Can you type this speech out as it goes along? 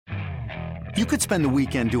You could spend the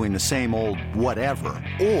weekend doing the same old whatever,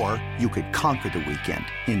 or you could conquer the weekend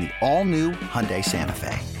in the all-new Hyundai Santa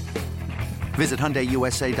Fe. Visit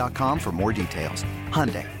HyundaiUSA.com for more details.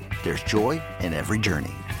 Hyundai, there's joy in every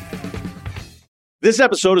journey. This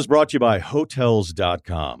episode is brought to you by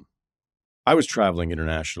Hotels.com. I was traveling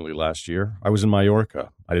internationally last year. I was in Mallorca.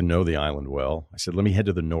 I didn't know the island well. I said, let me head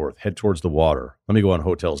to the north, head towards the water. Let me go on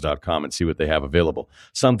Hotels.com and see what they have available.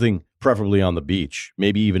 Something preferably on the beach,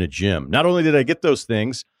 maybe even a gym. Not only did I get those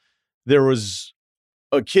things, there was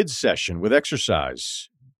a kids session with exercise,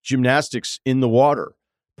 gymnastics in the water,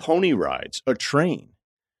 pony rides, a train.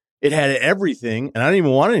 It had everything, and I didn't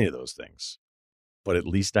even want any of those things. But at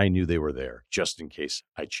least I knew they were there, just in case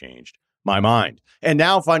I changed my mind. And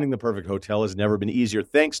now finding the perfect hotel has never been easier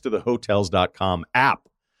thanks to the Hotels.com app.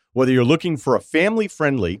 Whether you're looking for a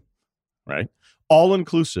family-friendly, right,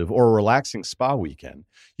 all-inclusive or a relaxing spa weekend,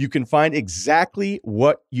 you can find exactly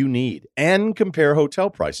what you need and compare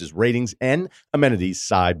hotel prices, ratings, and amenities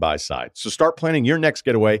side by side. So start planning your next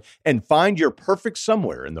getaway and find your perfect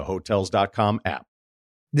somewhere in the Hotels.com app.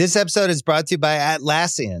 This episode is brought to you by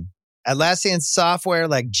Atlassian. Atlassian software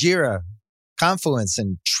like Jira, Confluence,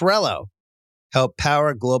 and Trello help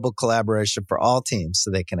power global collaboration for all teams so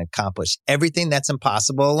they can accomplish everything that's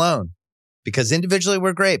impossible alone. Because individually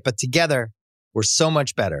we're great, but together we're so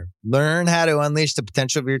much better. Learn how to unleash the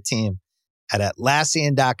potential of your team at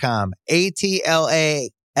Atlassian.com.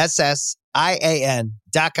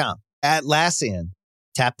 Atlassian.com. Atlassian.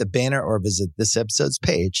 Tap the banner or visit this episode's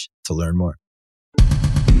page to learn more.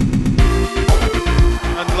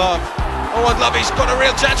 And Love. Oh, and Love, he's got a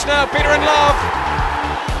real chance now. Peter and Love.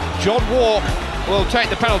 John Walk will take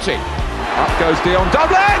the penalty. Up goes Dion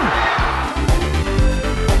Dublin.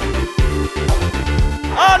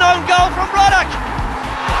 Oh, no, goal from Braddock.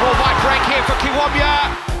 Ball might break here for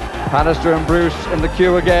Kiwabia. Bannister and Bruce in the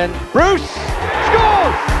queue again. Bruce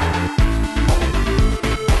scores!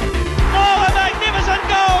 Oh, a magnificent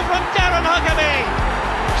goal from Darren Huckabee.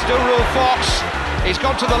 Still Rule Fox. He's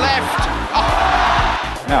gone to the left. Oh.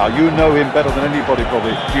 Now, you know him better than anybody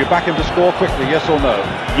probably. Do you back him to score quickly, yes or no?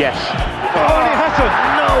 Yes. Oh, he hasn't!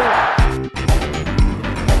 No!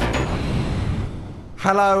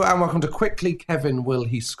 Hello and welcome to Quickly Kevin Will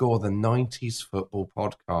He Score, the 90s Football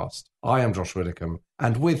Podcast. I am Josh Widdicombe,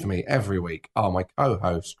 and with me every week are my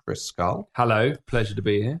co-host Chris Scull. Hello, pleasure to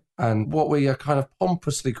be here. And what we are kind of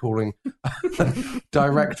pompously calling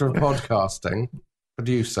Director of Podcasting,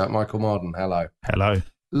 producer Michael Marden. Hello. Hello.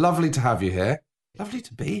 Lovely to have you here. Lovely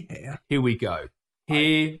to be here. Here we go.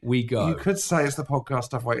 Here we go. You could say it's the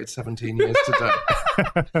podcast I've waited 17 years to do.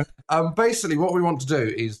 Basically, what we want to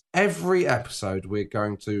do is every episode we're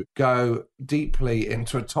going to go deeply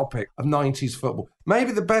into a topic of 90s football.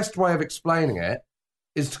 Maybe the best way of explaining it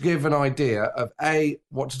is to give an idea of A,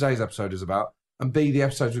 what today's episode is about, and B, the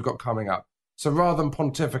episodes we've got coming up. So rather than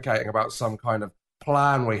pontificating about some kind of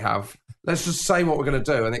plan we have, let's just say what we're going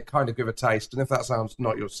to do and it kind of give a taste. And if that sounds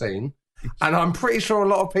not your scene, and I'm pretty sure a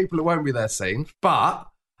lot of people it won't be their scene, but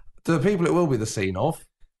the people it will be the scene of,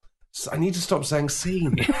 so I need to stop saying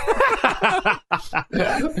scene.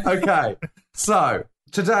 Okay, so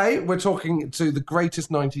today we're talking to the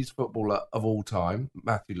greatest 90s footballer of all time,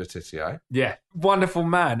 Matthew Le Tissier. Yeah, wonderful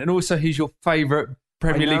man. And also he's your favourite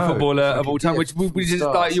Premier League footballer of all time, which we just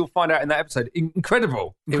like, you'll find out in that episode.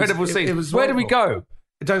 Incredible scene. Where do we go?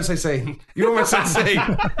 Don't say scene. You almost said scene.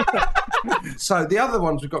 So the other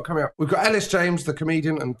ones we've got coming up, we've got Ellis James, the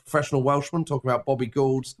comedian and professional Welshman, talking about Bobby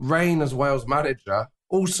Gould's reign as Wales manager.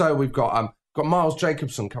 Also, we've got Miles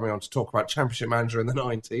Jacobson coming on to talk about Championship Manager in the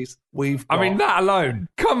 90s. I mean, that alone.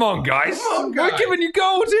 Come on, guys. We're giving you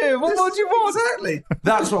gold here. What more do you want? Exactly.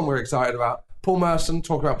 That's one we're excited about. Paul Merson,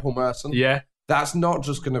 talking about Paul Merson. Yeah. That's not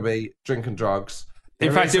just going to be drink and drugs.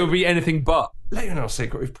 In fact, it will be anything but. Let you know a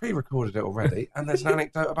secret. We've pre-recorded it already, and there's an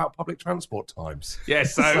anecdote about public transport times.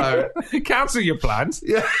 Yes, so cancel your plans.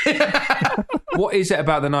 Yeah. What is it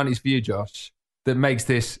about the 90s for you, Josh, that makes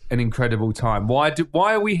this an incredible time? Why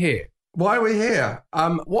are we here? Why are we here?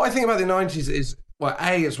 What I think about the 90s is, well,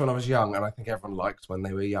 A, it's when I was young, and I think everyone likes when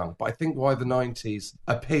they were young. But I think why the 90s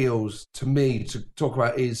appeals to me to talk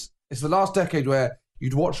about is it's the last decade where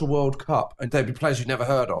you'd watch a World Cup and there'd be players you'd never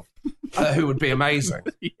heard of, who would be amazing.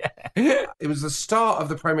 Yeah. It was the start of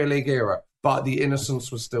the Premier League era, but the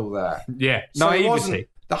innocence was still there. Yeah, so naivety. It wasn't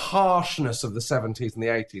the harshness of the 70s and the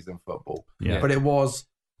 80s in football, but it was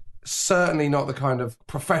certainly not the kind of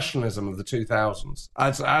professionalism of the 2000s,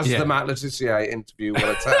 as the Matt Le Tissier interview will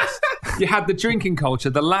attest. You had the drinking culture,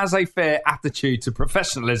 the laissez-faire attitude to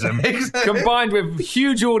professionalism, combined with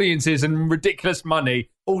huge audiences and ridiculous money.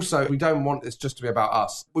 Also, we don't want this just to be about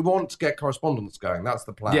us. We want to get correspondence going. That's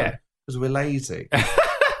the plan. Yeah. because we're lazy.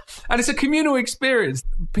 And it's a communal experience.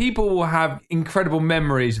 People will have incredible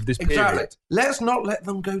memories of this period. Exactly. Let's not let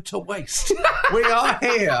them go to waste. We are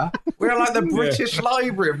here. We are like the British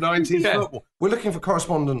Library of 90s football. We're looking for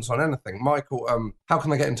correspondence on anything. Michael, how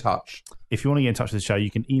can they get in touch? If you want to get in touch with the show, you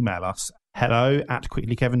can email us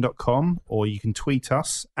hello@quicklykevin.com, or you can tweet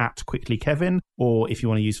us @quicklykevin, or if you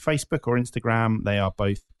want to use Facebook or Instagram, they are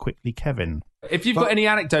both quicklykevin. If you've got any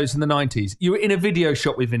anecdotes in the 90s, you were in a video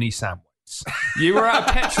shop with Vinnie Samway. You were at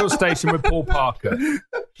a petrol station with Paul Parker.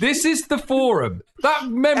 This is the forum. That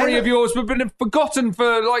memory of yours has been forgotten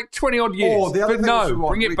for like 20 odd years. The other but no,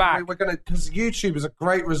 bring it back. We're going to, because YouTube is a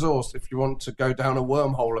great resource if you want to go down a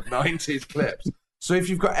wormhole of 90s clips. So if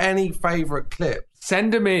you've got any favourite clips,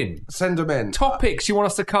 send them in. Topics you want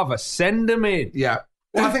us to cover, send them in. Yeah.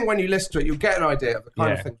 Well, I think when you listen to it, you'll get an idea of the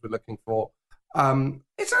kind of things we're looking for.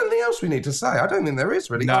 Is there anything else we need to say? I don't think there is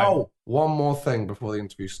really. No. Oh, one more thing before the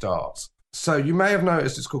interview starts. So you may have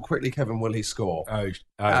noticed it's called Quickly Kevin, Will He Score? Oh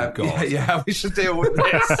God. Yeah, we should deal with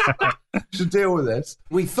this.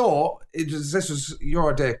 We thought, this was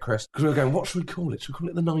your idea, Chris, because we were going, what should we call it? Should we call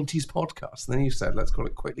it the 90s podcast? And then you said, let's call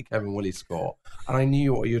it Quickly Kevin, Will He Score? And I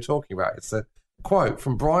knew what you were talking about. It's a quote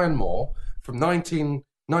from Brian Moore from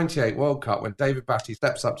 1998 World Cup when David Batty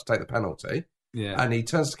steps up to take the penalty. Yeah. And he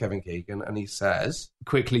turns to Kevin Keegan and he says,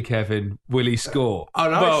 Quickly, Kevin, will he score?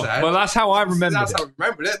 Well, that's how I remembered That's how I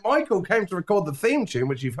remembered it. Michael came to record the theme tune,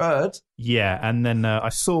 which you've heard. Yeah, and then I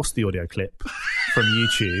sourced the audio clip from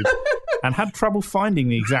YouTube and had trouble finding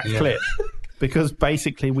the exact clip because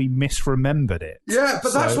basically we misremembered it. Yeah,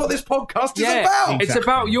 but that's what this podcast is about. It's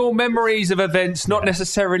about your memories of events, not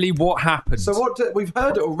necessarily what happened. So we've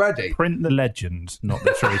heard it already. Print the legend, not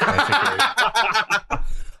the truth, basically.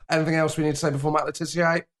 Anything else we need to say before Matt Le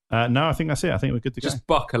Tissier? No, I think that's it. I think we're good to go. Just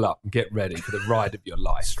buckle up and get ready for the ride of your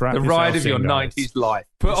life. Strap the ride of your in, 90s life.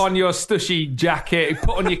 Put on your stushy jacket,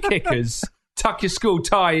 put on your kickers, tuck your school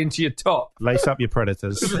tie into your top. Lace up your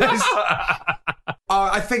Predators.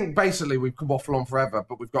 I think basically we could waffle on forever,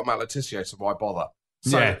 but we've got Matt Le Tissier, so why bother?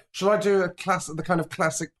 So, shall I do the kind of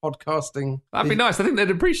classic podcasting? That'd be nice. I think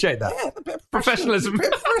they'd appreciate that. Yeah, a bit of professionalism.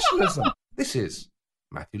 This is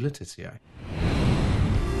Matthew Le Tissier.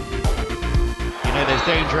 You know there's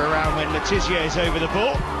danger around when Le Tissier is over the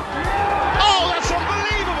ball. Oh, that's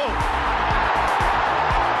unbelievable!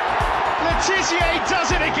 Le Tissier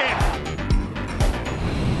does it again.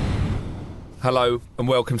 Hello and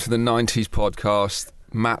welcome to the 90s podcast.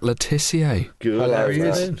 Matt Le Tissier. Good. Hello, how are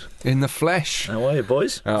you? In the flesh. How are you,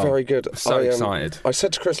 boys? Oh, very good. So excited. I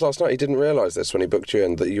said to Chris last night, he didn't realise this when he booked you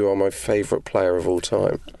in, that you are my favourite player of all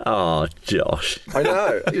time. Oh, Josh. I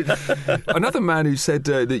know. Another man who said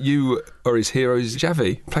that you are his hero is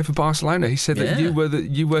Xavi. Played for Barcelona. He said that you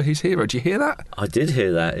were his hero. Did you hear that? I did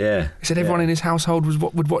hear that, yeah. He said everyone in his household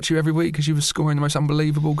would watch you every week because you were scoring the most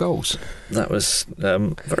unbelievable goals. That was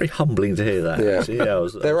very humbling to hear that. Yeah. Actually.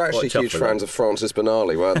 They were actually huge fans of Francis Benali,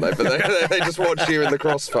 weren't they? But they just watched you in the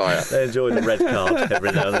crossfire. They enjoyed the red card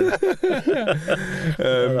every now and then.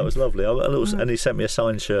 That was lovely. And he sent me a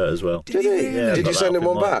signed shirt as well. Did he? Yeah, did you send him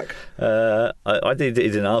one back? I did. He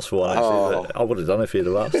didn't ask for one, actually. But I would have done if he'd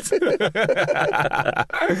have asked.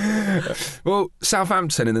 Well,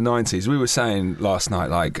 Southampton in the 90s, we were saying last night,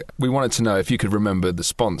 like, we wanted to know if you could remember the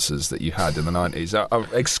sponsors that you had in the 90s.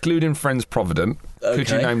 Excluding Friends Provident, could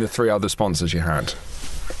you name the three other sponsors you had?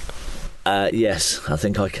 Yes, I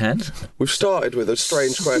think I can. We've started with a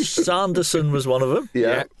strange question. Sanderson was one of them.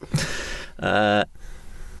 Yeah.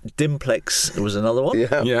 Dimplex was another one.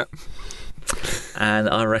 Yeah. And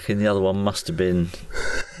I reckon the other one must have been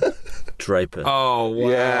Draper. Oh, wow.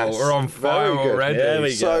 Yes. We're on fire already. There we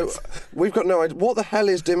go. So, we've got no idea. What the hell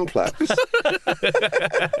is Dimplex?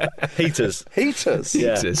 Heaters. Heaters?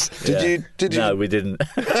 Yeah. Did you? No, we didn't.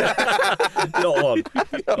 Not one.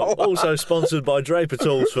 Also sponsored by Draper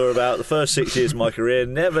Tools for about the first 6 years of my career.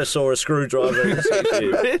 Never saw a screwdriver in 6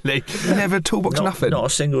 years. Really? Never toolbox, nothing? Not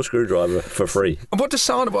a single screwdriver for free. And what is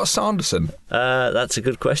Sanderson? That's a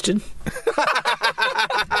good question.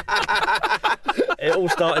 It all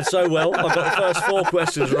started so well. I got the first 4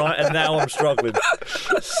 questions right, and now I'm struggling.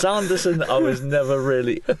 Sanderson, I was never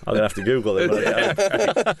really... I'm going to have to Google them.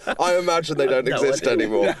 I imagine they don't exist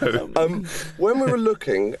anymore. No. When we were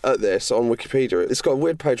looking at this on Wikipedia, it's got a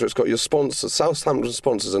weird page where it's got your sponsors, Southampton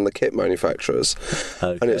sponsors and the kit manufacturers.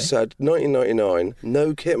 Okay. And it said, 1999,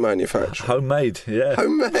 no kit manufacturer. Homemade, yeah.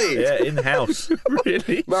 Homemade? Yeah, in-house.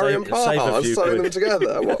 Really? Marion Parr sewing them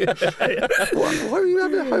together. Why are you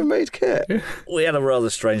having a homemade kit? We had a rather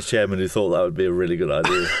strange chairman who thought that would be a really good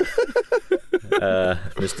idea.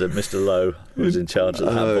 Mr. Lowe was in charge at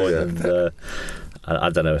that point, and I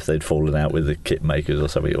don't know if they'd fallen out with the kit makers or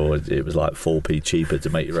something, or it was like 4p cheaper to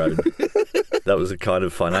make your own. That was the kind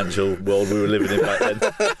of financial world we were living in back then.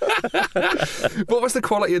 What was the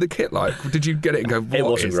quality of the kit like? Did you get it and go, what It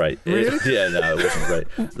wasn't great. Really? No, it wasn't great.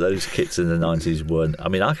 Those kits in the 90s weren't. I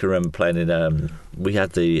mean, I can remember playing in. We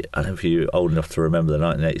had I don't know if you're old enough to remember the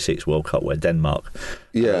 1986 World Cup where Denmark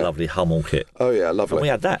had a lovely Hummel kit. Oh, yeah, lovely. And we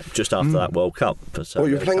had that just after that World Cup. So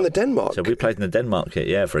you were playing in the Denmark? So we played in the Denmark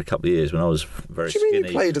kit, for a couple of years when I was very skinny. What do you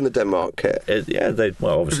mean you played in the Denmark kit? They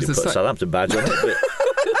obviously put a Southampton badge on it. But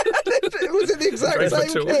Was it the exact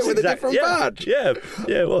same kit with a different badge? Yeah,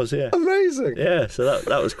 it was, yeah. Amazing. Yeah, so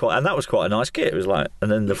that was quite a nice kit. It was like,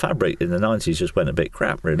 and then the fabric in the 90s just went a bit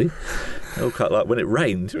crap, really. It all like when it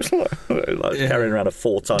rained, it was like carrying around a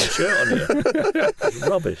 4-ton shirt on you.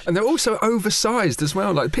 Rubbish. And they're also oversized as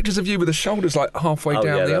well. Like pictures of you with the shoulders like halfway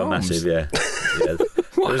down the arms. Massive, yeah.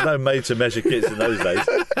 There was no made-to-measure kits in those days.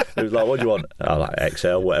 It was like, what do you want? Oh, like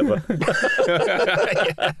XL, whatever.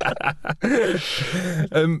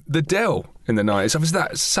 The Dell in the 90s. Was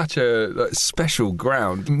that such a special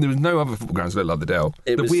ground? There was no other football grounds that looked like the Dell.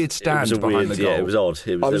 Weird stand behind the goal. Yeah, it was odd.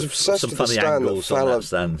 I was obsessed with the stand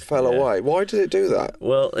that fell away. Why did it do that?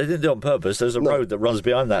 Well, they didn't do it on purpose. There's a road that runs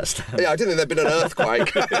behind that stand. Yeah, I didn't think there'd been an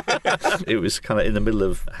earthquake. It was kind of in the middle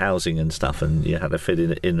of housing and stuff, and you had to fit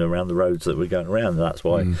in around the roads that were going around. And that's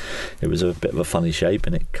why it was a bit of a funny shape,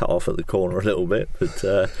 and it cut off at the corner a little bit.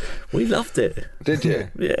 But we loved it. Did you?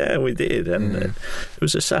 Yeah, we did. And it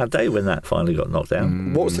was a sad day when that finally got knocked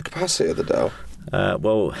down. What was the capacity of the Dell?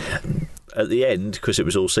 Well, at the end, because it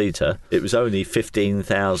was all-seater, it was only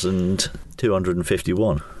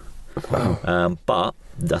 15,251. Wow. But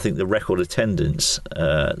I think the record attendance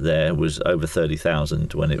there was over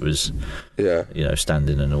 30,000 when it was,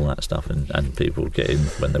 standing and all that stuff, and people get in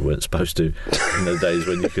when they weren't supposed to. In the days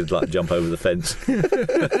when you could jump over the fence, slip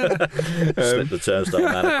the turnstile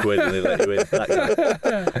man a quid and they let you in.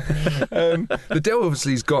 The Dell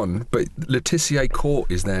obviously is gone, but Letitia Court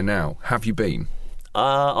is there now. Have you been?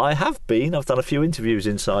 I have been. I've done a few interviews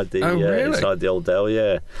inside the really? inside the old Dell.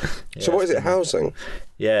 Yeah. So what is it? Housing?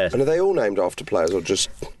 Yeah. And are they all named after players or just?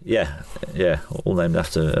 Yeah, all named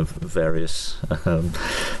after various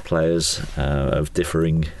players of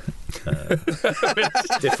differing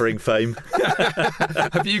fame.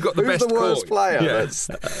 Have you got the Who's best the worst court? player? Yeah.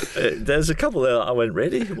 There's a couple there. I went,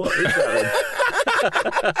 really? What is that?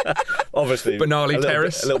 Obviously, Benali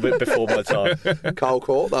Terrace. A little bit before my time. Carl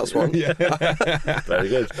Court, that's one. Yeah. Very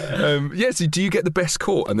good. So do you get the best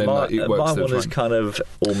court and then it works? My one is kind of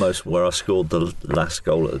almost where I scored the last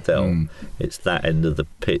goal at the Dell. It's that end of the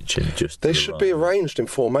pitch and just. They should be arranged in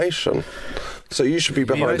formation. So you should be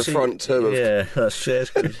behind the front two. Yeah, that's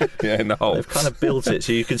good. In the hole. They've kind of built it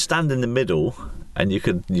so you can stand in the middle and you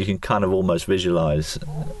can kind of almost visualise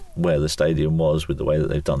where the stadium was with the way that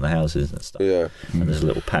they've done the houses and stuff. Yeah. And there's a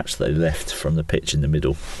little patch they left from the pitch in the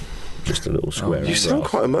middle. Just a little square. You sound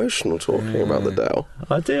quite emotional talking about the Dell.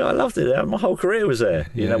 I do. I loved it. My whole career was there.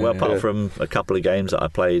 Apart from a couple of games that I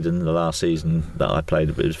played in the last season that I played,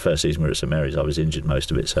 it was the first season we were at St Mary's. I was injured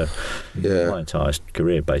most of it, so my entire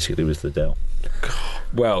career basically was the Dell.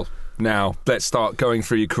 Well, now let's start going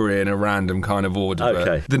through your career in a random kind of order.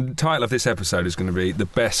 Okay. The title of this episode is going to be the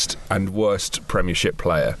best and worst Premiership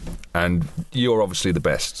player, and you're obviously the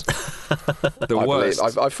best. The worst.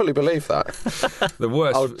 I fully believe that. The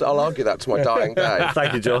worst. I'll argue that to my dying day.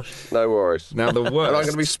 Thank you, Josh. No worries. Now the worst. And I'm going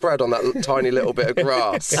to be spread on that tiny little bit of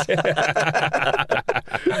grass.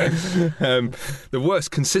 The worst,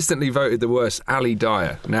 consistently voted the worst, Ali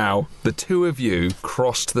Dyer. Now, the two of you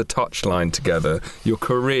crossed the touchline together. Your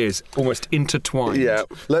careers almost intertwined. Yeah.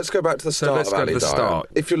 Let's go back to the start of Ali Dyer.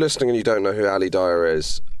 If you're listening and you don't know who Ali Dyer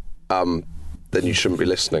is, then you shouldn't be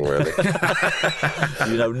listening, really.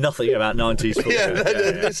 You know nothing about 90s football.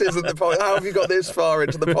 This isn't the point. How have you got this far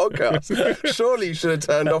into the podcast? Surely you should have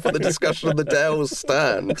turned off at the discussion of the Dell's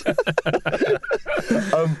stand.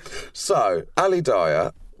 So, Ali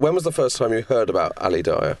Dyer, when was the first time you heard about Ali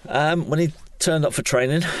Dyer? When he turned up for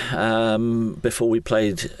training before we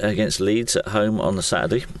played against Leeds at home on the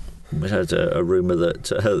Saturday. We had a rumour that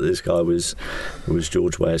this guy was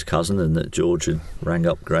George Weah's cousin, and that George had rang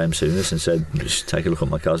up Graham Souness and said, "You should take a look at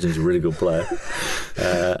my cousin. He's a really good player."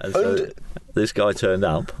 And so this guy turned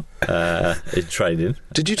up in training.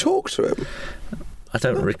 Did you talk to him? I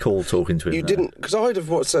don't recall talking to him. You didn't, because I'd have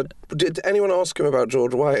said. Did anyone ask him about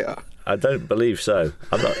George Weah? I don't believe so.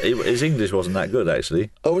 His English wasn't that good, actually.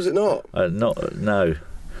 Oh, was it not? No.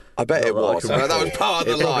 I bet it was. That was part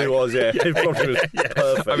of the lie. It probably was, yeah. It probably was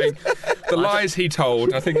perfect. I mean, the lies he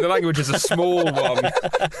told, I think the language is a small one.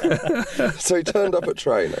 So he turned up at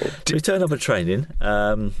training. He turned up at training,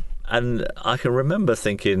 and And I can remember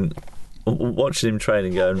thinking, watching him train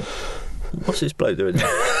and going, what's this bloke doing?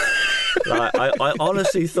 I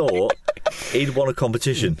honestly thought he'd won a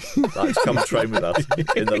competition, like to come and train with us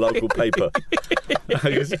in the local paper.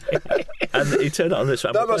 And he turned up on this.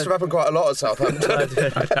 That must have happened quite a lot at Southampton.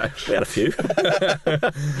 We had a few,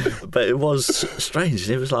 but it was strange.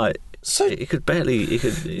 It was like he could barely.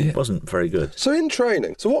 He wasn't very good. So in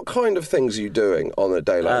training, what kind of things are you doing on a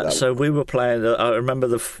day like that? So we were playing. I remember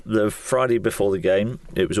the Friday before the game.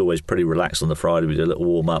 It was always pretty relaxed on the Friday. We did a little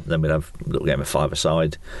warm up, then we'd have a little game of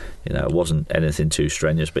five-a-side. You know, it wasn't anything too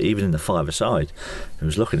strenuous. But even in the five-a-side, I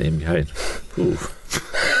was looking at him going, "Ooh."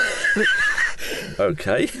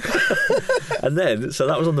 Okay. And then, so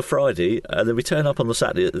that was on the Friday, and then we turned up on the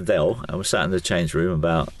Saturday at the Dell, and we sat in the change room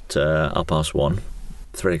about 1:30,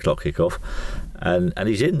 3 o'clock kickoff, and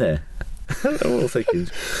he's in there. I'm all thinking,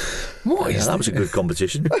 that was a good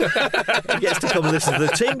competition. He gets to come and listen to the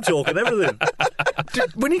team talk and everything.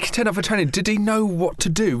 When he turned up for training, did he know what to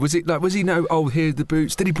do? Was he know? Oh, here's the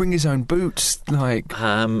boots. Did he bring his own boots?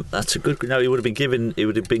 That's a good. No, he would have been given. He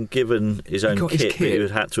would have been given his own kit. But he would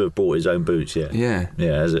have had to have bought his own boots. Yeah.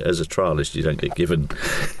 As a trialist, you don't get given.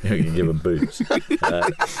 You don't get given boots.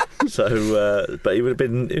 But he would have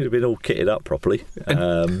been. He would have been all kitted up properly.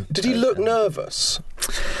 Did he look nervous?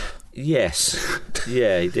 Yes,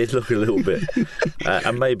 he did look a little bit,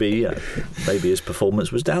 and maybe his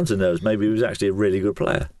performance was down to nerves. Maybe he was actually a really good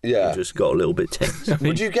player. Yeah, he just got a little bit tense.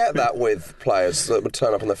 Would you get that with players that would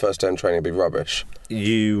turn up on their first day in training and be rubbish?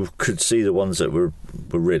 You could see the ones that were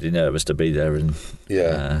really nervous to be there, and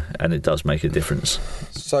and it does make a difference.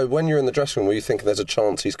 So when you're in the dressing room, were you thinking there's a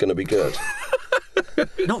chance he's going to be good?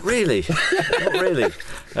 Not really.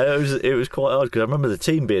 It was quite odd because I remember the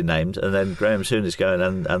team being named, and then Graham Souness going,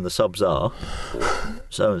 and the subs are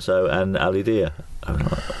so and so and Ali Dia. I'm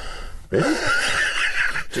like, really?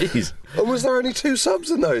 Jeez. And was there only 2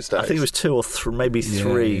 subs in those days? I think it was 2 or maybe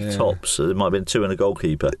 3 tops. So there might have been 2 and a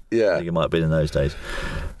goalkeeper. Yeah, I think it might have been in those days.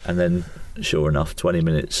 And then, sure enough, 20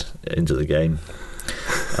 minutes into the game,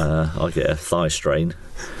 I get a thigh strain.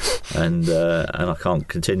 And I can't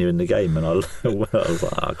continue in the game, and I was like,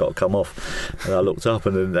 I've got to come off. And I looked up,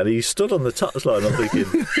 and he stood on the touchline. I'm thinking,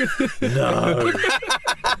 no.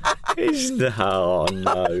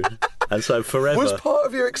 And so forever. Was part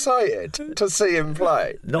of you excited to see him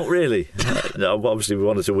play? Not really. No, obviously, we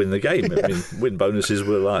wanted to win the game. I mean, win bonuses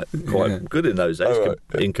were like quite good in those days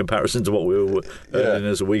in comparison to what we were earning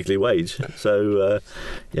as a weekly wage. So,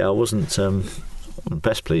 I wasn't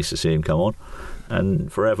best pleased to see him come on.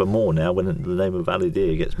 And forevermore now, when the name of Ali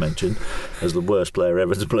Dia gets mentioned as the worst player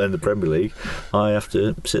ever to play in the Premier League, I have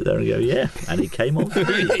to sit there and go, and he came on.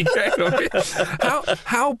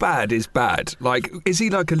 How bad is bad? Like, is he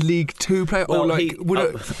like a League 2 player? Well, or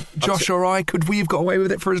Josh or I, could we have got away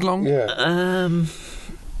with it for as long? Yeah.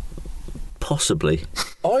 Possibly.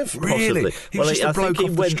 Really? He was just a bloke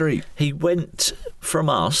off the street. He went from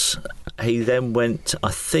us, he then went,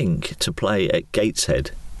 I think, to play at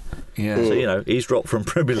Gateshead. Yeah. So, he's dropped from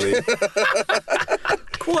Premier League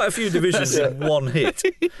quite a few divisions in one hit.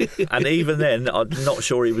 And even then, I'm not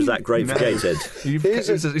sure he was that great for Gateshead.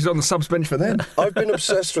 He's on the subs bench for them. I've been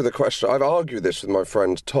obsessed with the question. I've argued this with my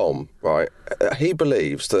friend Tom, right? He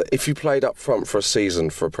believes that if you played up front for a season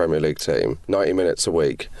for a Premier League team, 90 minutes a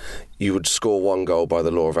week, you would score 1 goal by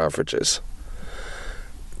the law of averages.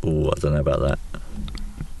 Oh, I don't know about that.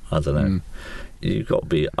 I don't know. You've got to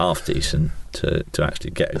be half decent to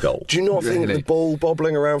actually get a goal. Do you not think the ball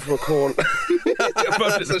bobbling around from a corner?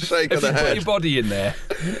 That's a shake of the head. Put your body in there.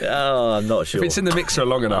 Oh, I'm not sure. If it's in the mixer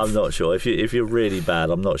long enough. I'm not sure. If you're really bad,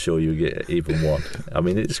 I'm not sure you get even one. I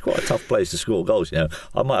mean, it's quite a tough place to score goals. I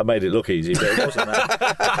might have made it look easy, but it wasn't that.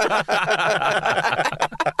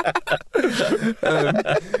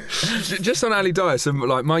 Just on Ali Dia, so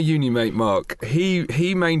like my uni mate Mark,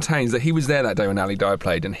 he maintains that he was there that day when Ali Dia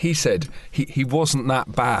played, and he said he wasn't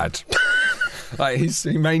that bad. Like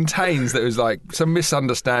he maintains that it was like some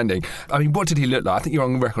misunderstanding. I mean, what did he look like? I think you're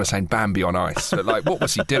on record as saying Bambi on ice. But like, what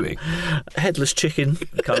was he doing? Headless chicken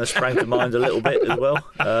kind of sprang to mind a little bit as well.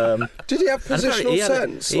 Did he have positional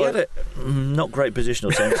sense? He had not great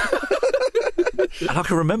positional sense. And I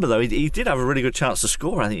can remember though, he did have a really good chance to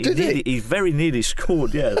score. I think he very nearly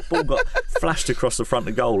scored. Yeah, the ball got flashed across the front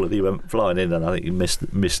of goal and he went flying in, and I think he missed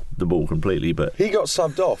the ball completely. But he got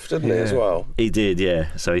subbed off, didn't he, as well? He did,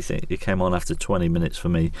 yeah. So he came on after 20 minutes for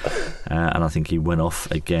me, and I think he went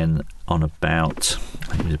off again on about,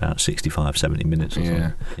 I think it was about 65, 70 minutes or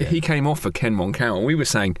something. Yeah. He came off for Ken Moncal, and we were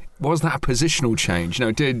saying, was that a positional change?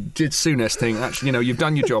 Did Souness think, actually, you've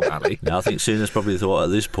done your job, Ali? No, I think Souness probably thought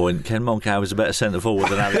at this point Ken Moncal was a better centre forward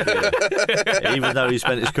than Ali Dia, even though he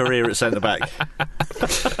spent his career at centre back.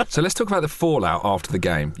 So let's talk about the fallout after the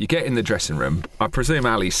game. You get in the dressing room. I presume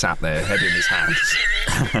Ali sat there, head in his hands.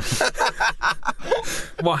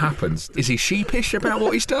 What happens? Is he sheepish about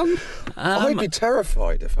what he's done? I'd be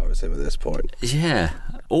terrified if I was him at this point. Yeah.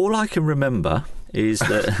 All I can remember is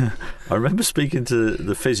that I remember speaking to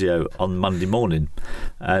the physio on Monday morning,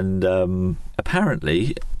 and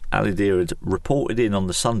apparently Ali Dia had reported in on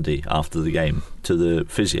the Sunday after the game to the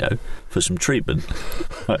physio for some treatment.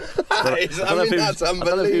 I that's unbelievable. I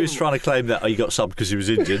don't know if he was trying to claim that he got subbed because he was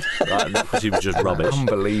injured, right, and because he was just rubbish.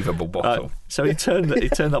 Unbelievable bottle. So he turned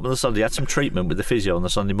up on the Sunday, had some treatment with the physio on the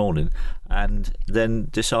Sunday morning, and then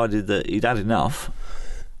decided that he'd had enough,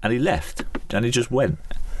 and he left, and he just went.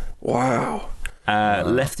 Wow.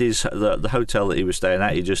 Left the hotel that he was staying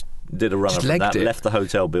at. He just did a run up that, left the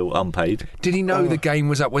hotel bill unpaid. Did he know the game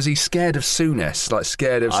was up? Was he scared of Souness? Like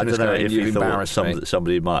scared of Souness? I don't know going, if he thought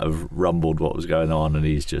somebody might have rumbled what was going on, and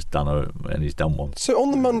he's just done one. So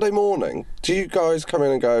on the Monday morning, do you guys come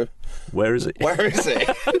in and go, where is it? Where is it?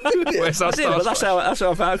 Where's our but that's how I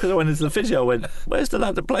found, because I went into the physio. I went, where's the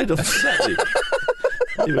lad that played on Saturday?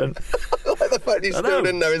 He went, like the fact he still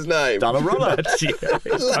didn't know his name. Done a runner.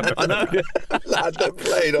 I know. Lad that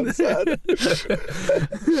played on Saturday.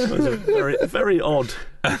 It was a very, very odd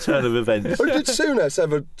turn of events. Or did Souness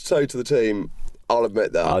ever say to the team, I'll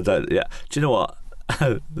admit that? I don't, yeah. Do you know what?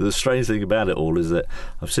 The strange thing about it all is that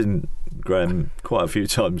I've seen Graham quite a few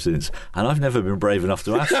times since, and I've never been brave enough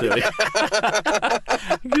to ask to him.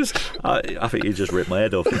 Because I think he'd just rip my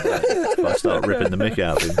head off if I start ripping the mick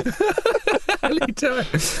out of him.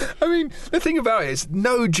 I mean, the thing about it is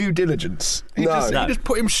no due diligence. He just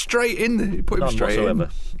put him straight in there. He put him None straight whatsoever.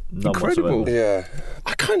 in. None Incredible. whatsoever. Yeah.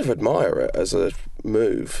 I kind of admire it as a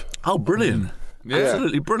move. Oh, brilliant. Yeah.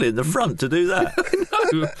 Absolutely brilliant. The front to do that.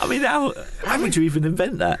 I mean, how would you even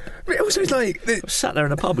invent that? But also, it's like I sat there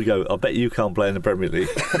in a pub and go, I bet you can't play in the Premier League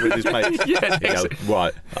with his mates. Yeah, you go,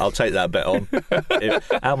 right, I'll take that bet on.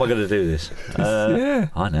 How am I going to do this?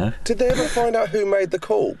 I know. Did they ever find out who made the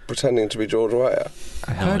call, pretending to be George Weah?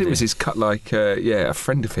 I heard it was his cut, like a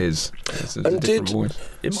friend of his. And did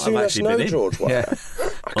Souness know George Weah? Yeah.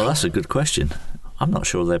 Well, that's a good question. I'm not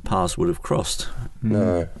sure their paths would have crossed.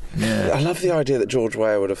 No. Yeah. I love the idea that George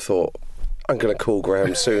Weah would have thought, I'm going to call Graham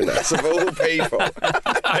Souness of all people.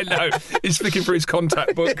 I know. He's flicking through his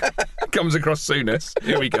contact book. Comes across Souness.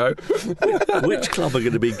 Here we go. Which club are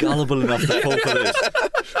going to be gullible enough to fall for this?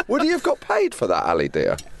 Would you have got paid for that, Ali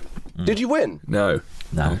Dia? Did you win? No.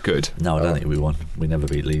 No. Good. No, I don't think we won. We never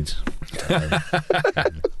beat Leeds.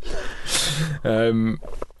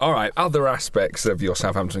 All right, other aspects of your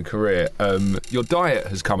Southampton career. Your diet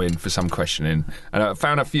has come in for some questioning, and I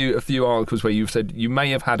found a few articles where you've said you may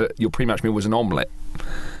have had your pre-match meal was an omelette.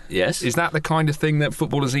 Yes. Is that the kind of thing that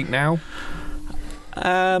footballers eat now?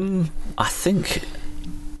 I think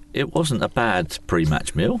it wasn't a bad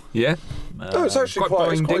pre-match meal. Yeah. No, it's actually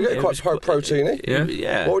quite proteiny.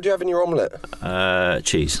 Yeah. What would you have in your omelette?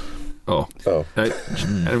 Cheese. Oh.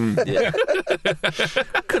 Yeah.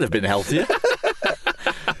 Could have been healthier.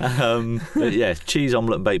 But yeah, cheese,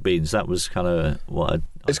 omelette and baked beans. That was kind of what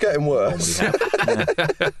it's getting worse.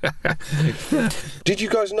 Did you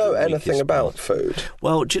guys know anything about food?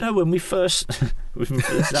 Well, do you know when we first...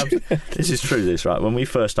 this is true, this, right? When we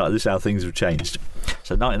first started, this is how things have changed.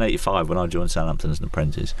 So 1985, when I joined Southampton as an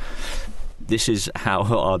apprentice, this is how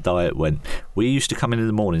our diet went. We used to come in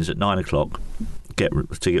the mornings at 9 o'clock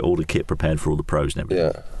to get all the kit prepared for all the pros and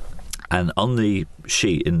everything. Yeah. And on the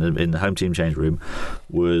sheet in the home team change room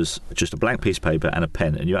was just a blank piece of paper and a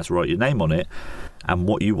pen, and you had to write your name on it and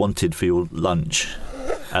what you wanted for your lunch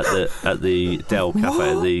at the Dell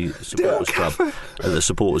Cafe at the supporters club. At the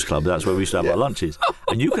supporters club, that's where we used to have our lunches,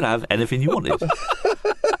 and you could have anything you wanted.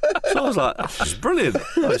 So I was like, this is brilliant.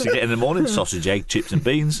 I used to get in the morning, sausage, egg, chips and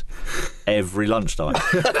beans every lunchtime.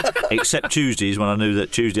 Except Tuesdays, when I knew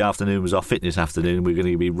that Tuesday afternoon was our fitness afternoon and we were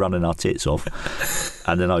going to be running our tits off.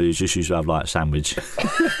 And then I just used to have like a sandwich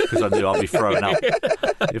because I knew I'd be throwing up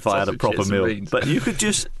if I had a proper meal. But you could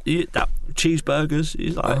just cheeseburgers.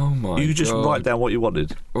 You could just write down what you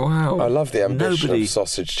wanted. Wow! I love the ambition of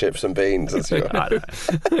sausage, chips, and beans. I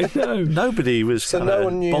know. Nobody was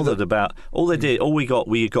bothered about. We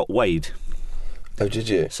got weighed. Oh, did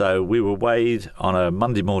you? So we were weighed on a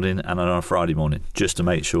Monday morning and on a Friday morning, just to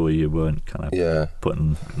make sure you weren't kind of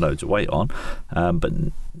putting loads of weight on. But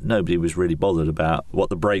nobody was really bothered about what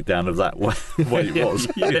the breakdown of that weight was.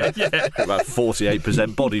 About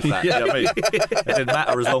 48% body fat. You know what I mean? It didn't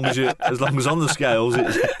matter as long as on the scales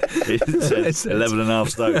it said 11.5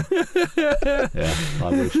 stone.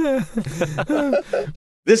 I wish.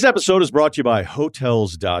 This episode is brought to you by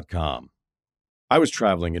Hotels.com. I was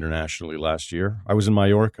traveling internationally last year. I was in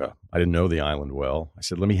Mallorca. I didn't know the island well. I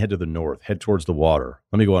said, let me head to the north, head towards the water.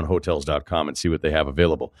 Let me go on Hotels.com and see what they have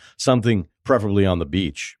available. Something preferably on the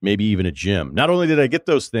beach, maybe even a gym. Not only did I get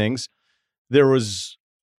those things, there was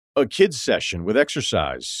a kids session with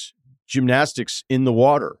exercise, gymnastics in the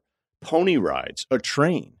water, pony rides, a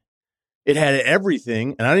train. It had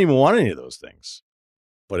everything, and I didn't even want any of those things.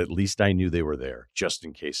 But at least I knew they were there, just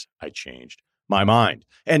in case I changed my mind.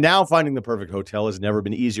 And now finding the perfect hotel has never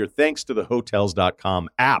been easier thanks to the Hotels.com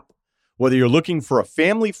app. Whether you're looking for a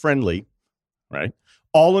family-friendly, right,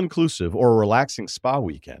 all-inclusive or a relaxing spa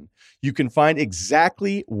weekend, you can find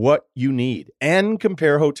exactly what you need and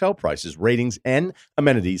compare hotel prices, ratings, and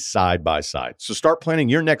amenities side by side. So start planning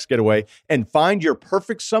your next getaway and find your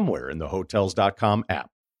perfect somewhere in the Hotels.com app.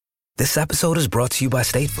 This episode is brought to you by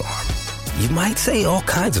State Farm. You might say all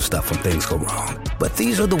kinds of stuff when things go wrong, but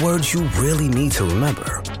these are the words you really need to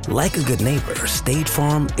remember. Like a good neighbor, State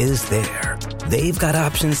Farm is there. They've got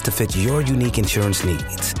options to fit your unique insurance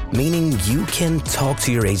needs, meaning you can talk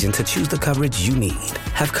to your agent to choose the coverage you need.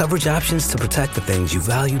 Have coverage options to protect the things you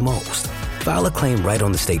value most. File a claim right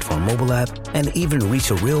on the State Farm mobile app and even reach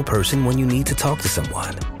a real person when you need to talk to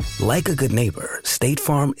someone. Like a good neighbor, State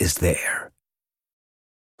Farm is there.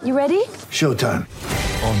 You ready? Showtime.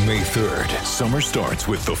 On May 3rd, summer starts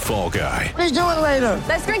with The Fall Guy. Let's do it later.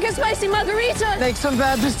 Let's drink a spicy margarita. Make some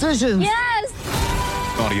bad decisions. Yes.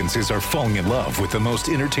 Audiences are falling in love with the most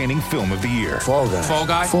entertaining film of the year. Fall Guy. Fall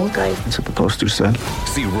Guy? Fall Guy. That's what the poster said.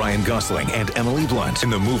 See Ryan Gosling and Emily Blunt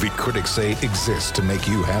in the movie critics say exists to make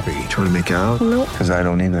you happy. Trying to make it out? Nope. Because I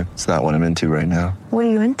don't either. It's not what I'm into right now. What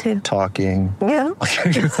are you into? Talking. Yeah.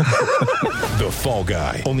 The Fall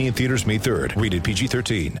Guy. Only in theaters May 3rd. Rated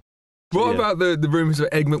PG-13. What about the rumours of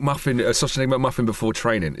Egg McMuffin, sausage and egg McMuffin before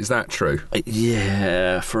training? Is that true?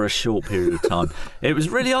 Yeah, for a short period of time. It was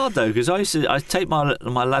really hard though, because I'd take my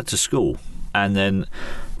lad to school, and then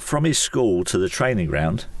from his school to the training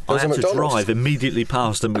ground, I had to drive immediately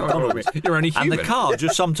past a McDonald's. You're only human. And the car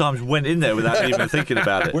just sometimes went in there without even thinking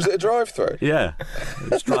about it. Was it a drive-through? Yeah,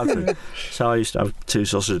 it was drive-through. So I used to have 2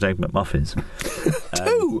 sausage and egg McMuffins.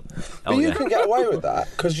 2? But you can get away with that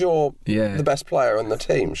because you're the best player on the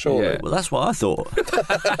team, surely. Yeah. Well, that's what I thought.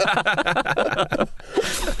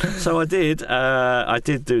 So I did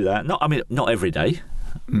do that. Not every day.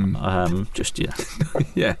 Just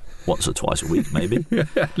once or twice a week, maybe.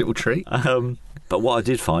 Little treat. But what I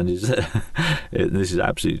did find is that this is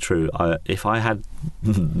absolutely true. If I had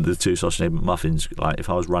the 2 sausage and egg muffins, like if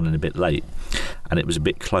I was running a bit late and it was a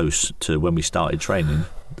bit close to when we started training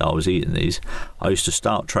that I was eating these, I used to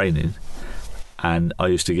start training and I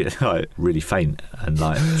used to get really faint and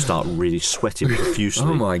start really sweating profusely.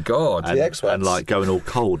 Oh my God! The egg sweats. And going all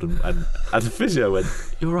cold and the physio went,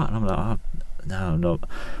 "You're right." And I'm like, no, I'm not.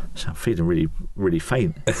 So I'm feeling really, really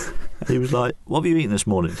faint. And he was like, "What have you eaten this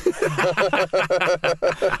morning?" I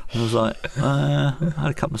was like, "I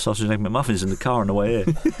had a couple of sausage and egg McMuffins in the car on the way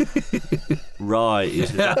here." Right, he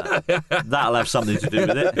said, that'll have something to do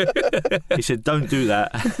with it. He said, "Don't do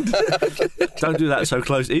that. Don't do that so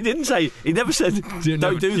close." He never said,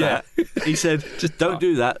 "Don't do that." He said, "Just don't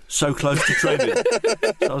do that so close to training."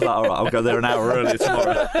 So I was like, "All right, I'll go there an hour earlier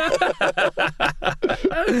tomorrow."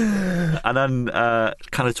 And then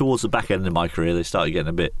kind of towards the back end of my career, they started getting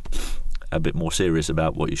a bit more serious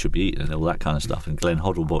about what you should be eating and all that kind of stuff. And Glenn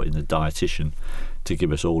Hoddle brought in a dietitian to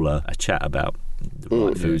give us all a chat about the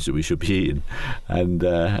right foods that we should be eating. And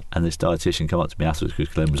this dietitian came up to me afterwards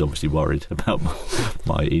because Glenn was obviously worried about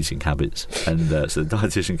my eating habits. And so the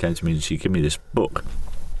dietitian came to me and she gave me this book,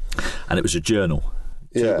 and it was a journal.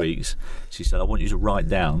 2 weeks. She said, "I want you to write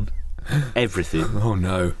down everything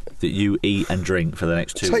that you eat and drink for the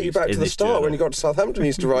next 2 weeks." Take you back to the start journal. when you got to Southampton. You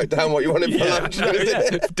used to write down what you wanted for lunch.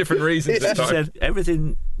 Different reasons. She said,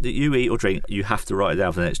 "Everything that you eat or drink, you have to write it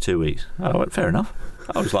down for the next 2 weeks." I went, "Fair enough."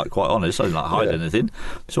 I was quite honest. I didn't hide anything.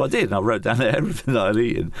 So I did, and I wrote down everything that I'd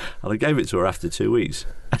eaten, and I gave it to her after 2 weeks.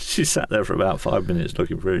 And she sat there for about 5 minutes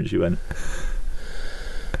looking through it, and she went,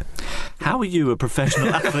 "How are you a professional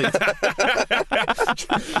athlete?"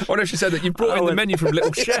 What if she said that you brought in the menu from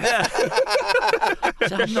Little Chef?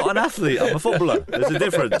 I'm not an athlete, I'm a footballer. There's a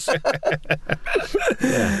difference.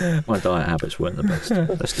 Yeah, my diet habits weren't the best.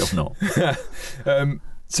 They're still not.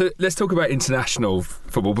 So let's talk about international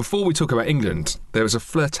football. Before we talk about England, there was a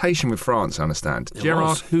flirtation with France, I understand.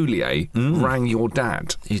 Gerard Houllier rang your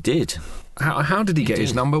dad. He did. How did he get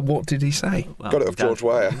his number? What did he say? Well, got it off George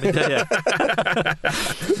Weah. Yeah.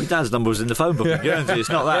 My dad's number was in the phone book in Guernsey. It's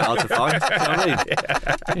not that hard to find. You know what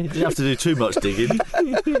I mean? You didn't have to do too much digging.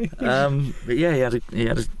 But yeah,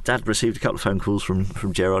 Dad received a couple of phone calls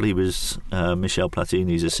from Gerard. He was Michel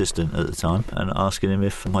Platini's assistant at the time, and asking him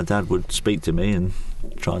if my dad would speak to me and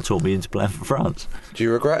try and talk me into playing for France. Do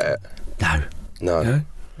you regret it? No.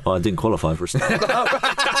 Well, I didn't qualify for a start.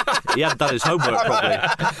 He hadn't done his homework properly.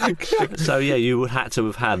 So, yeah, you had to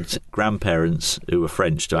have had grandparents who were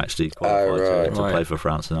French to actually qualify to play for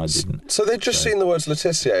France, and I didn't. So they'd just seen the words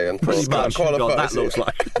Laetitia and pretty much. God, that looks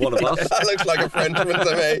like one of us. That looks like a Frenchman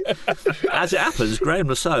to me. As it happens, Graham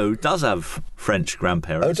Lasso does have French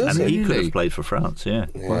grandparents, and he could have played for France, yeah.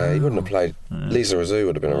 Yeah, he wouldn't have played. Lisa Razou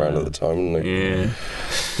would have been around at the time, wouldn't he? Yeah.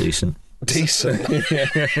 Decent.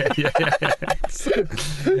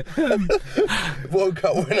 World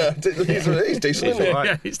Cup winner. He's decent, isn't he?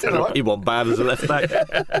 Right. He wasn't bad as a left back.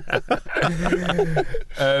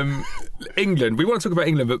 England. We want to talk about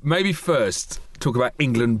England, but maybe first talk about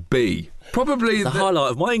England B. Probably the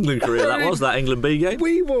highlight of my England career. That was that England B game.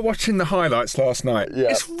 We were watching the highlights last night. Yeah.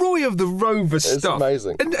 It's Roy of the Rovers stuff. It's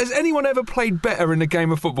amazing. And has anyone ever played better in a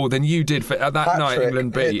game of football than you did at that night,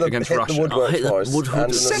 England B against Russia? The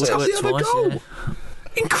woodwork set up the other goal. Yeah.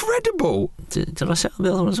 Incredible. Did I set up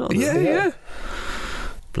the other one as well? Yeah.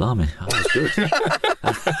 Blimey, that was good.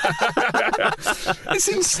 It's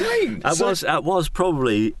insane. That was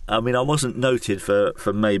probably. I mean, I wasn't noted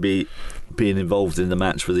for maybe being involved in the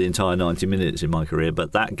match for the entire 90 minutes in my career,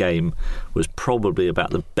 but that game was probably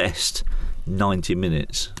about the best 90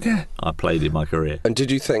 minutes I played in my career. And did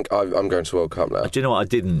you think I'm going to World Cup now? Do you know what? I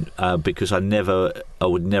didn't, because I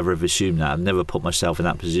would never have assumed that. I've never put myself in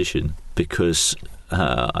that position because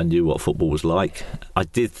I knew what football was like. I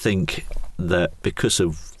did think that because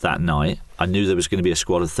of that night, I knew there was going to be a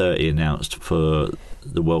squad of 30 announced for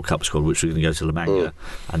the World Cup squad, which was going to go to La Manga,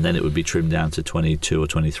 and then it would be trimmed down to 22 or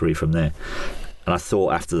 23 from there. And I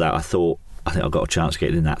thought after that, I think I've got a chance of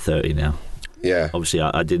getting in that 30 now. Yeah. Obviously,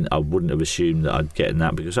 I wouldn't have assumed that I'd get in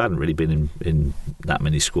that because I hadn't really been in that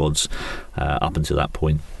many squads up until that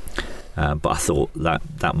point. But I thought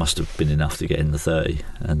that must have been enough to get in the 30,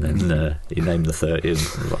 and then he named the 30, and I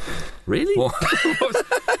was like, really?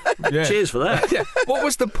 Yeah. Cheers for that. Yeah. What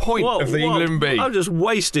was the point of the England B? I just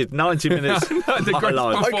wasted 90 minutes of my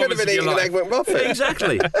life. I could have been eating an Egg McMuffin.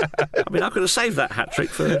 Exactly. I mean, I could have saved that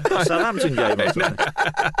hat-trick for the Southampton game or something.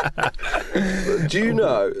 Do you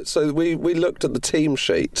know, so we looked at the team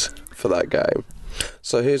sheet for that game.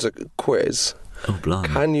 So here's a quiz. Oh, blimey.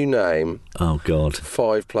 Can you name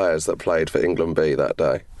 5 players that played for England B that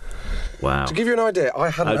day? Wow. To give you an idea,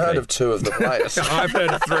 I hadn't heard of 2 of the players. I've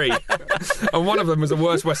heard of 3. And one of them was the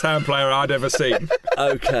worst West Ham player I'd ever seen.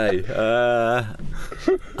 Okay. I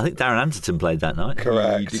think Darren Anderton played that night.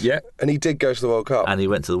 Correct. Yeah. And he did go to the World Cup. And he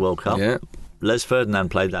went to the World Cup. Yeah. Les Ferdinand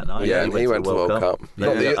played that night. Yeah, he went to the World Cup.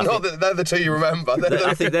 Yeah. Not that they're the 2 you remember.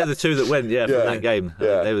 I think they're the 2 that went, from that game.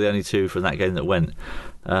 Yeah. They were the only 2 from that game that went.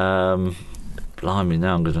 Blimey,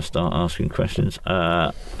 now I'm going to start asking questions.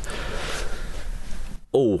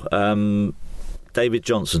 David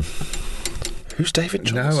Johnson. Who's David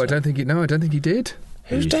Johnson? No, I don't think he did.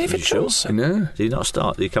 Who's David Johnson? No. Did he not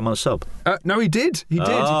start? Did he come on a sub? No, he did. He came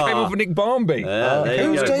off with Nick Barmby.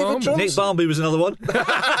 Who's David Johnson? Nick Barmby was another one.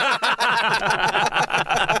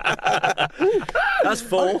 That's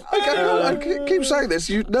 4. I keep saying this.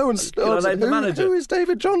 No one's. The manager. Who is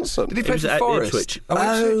David Johnson? Did he play for Forest? Ipswich.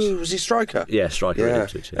 Oh, was he striker? Yeah, striker at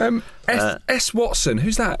Ipswich. Yeah. S. Watson.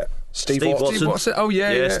 Who's that? Steve Watson. Oh,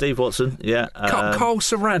 yeah. Steve Watson. Yeah. Carl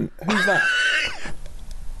Sarant. Who's that?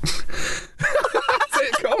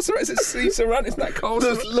 Carl Sarant? Is it C. Sarant? Isn't that Carl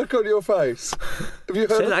Sarant? Look on your face. Have you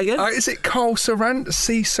heard? Say that again? Is it Carl Sarant?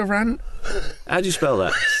 C. Sarant? How do you spell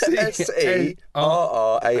that? Serrant.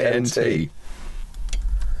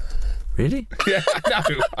 Really? Yeah,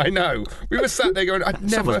 I know. We were sat there going, I'd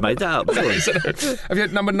never... Someone's made that up. Have you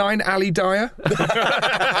had number 9, Ali Dyer?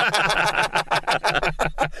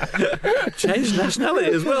 Changed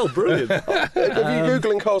nationality as well. Brilliant. Have you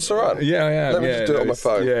Googling Carl Sarant? Yeah, I am. Let me just do it on my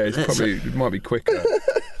phone. Yeah, it might be quicker.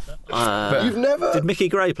 But you've never... Did Mickey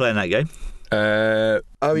Gray play in that game?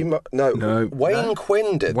 No. Wayne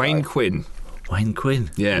Quinn did. Wayne Quinn.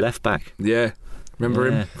 Yeah. Left back. Yeah.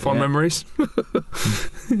 Remember him? Fond memories?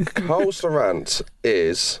 Carl Sarant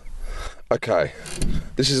is... Okay.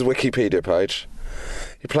 This is a Wikipedia page.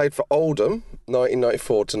 He played for Oldham,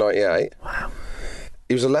 1994 to 98. Wow.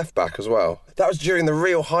 He was a left-back as well. That was during the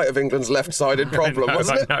real height of England's left-sided problem,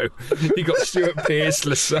 wasn't it? I know. You got Stuart Pearce,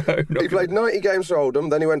 Lasone. He played 90 games for Oldham,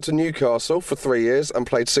 then he went to Newcastle for 3 years and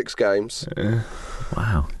played 6 games.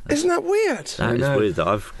 Wow. Isn't that weird? That is weird that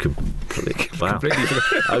I've completely... Wow.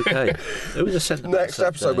 Okay. It was a centre back. Next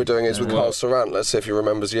episode we're doing is with Carl Sarant. Let's see if he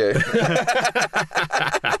remembers you.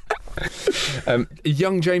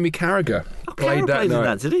 Young Jamie Carragher played that night. In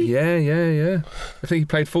that, did he? Yeah. I think he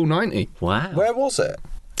played full 90. Wow. Where was it?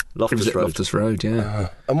 Loftus Road. Loftus Road, yeah.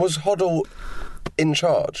 And was Hoddle in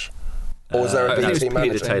charge? Or was there a B team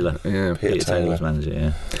manager? Peter Taylor. Yeah, Peter Taylor was manager,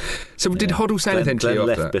 yeah. So did Hoddle say anything to you Glenn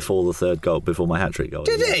after left before the third goal, before my hat-trick goal.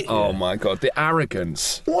 Did he? Oh, my God. The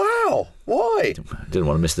arrogance. Wow. Why? Didn't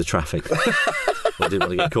want to miss the traffic. I didn't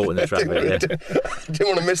want to get caught in the traffic. Didn't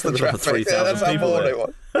want to miss the traffic. 3,000 that's how people bored there. it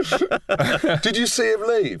was. Did you see him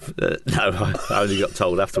leave? No, I only got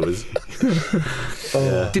told afterwards.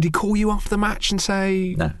 Did he call you after the match and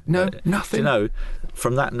say... No, nothing? You know,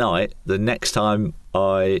 from that night, the next time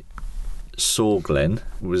I saw Glenn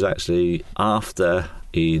was actually after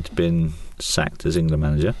he'd been sacked as England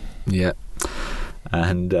manager. Yeah.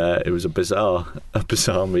 And it was a bizarre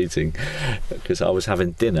meeting because I was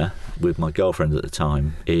having dinner with my girlfriend at the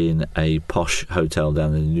time in a posh hotel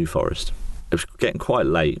down in the New Forest. It was getting quite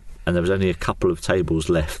late and there was only a couple of tables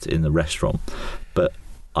left in the restaurant, but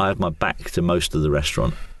I had my back to most of the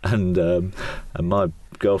restaurant, and my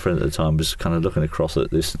girlfriend at the time was kind of looking across at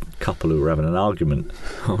this couple who were having an argument.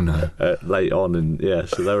 Oh no! Late on, and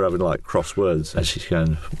so they were having like cross words, and she's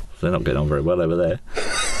going, "They're not getting on very well over there."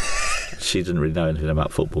 She didn't really know anything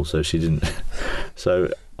about football, so she didn't.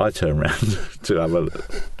 So I turned around to have a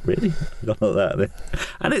really not that,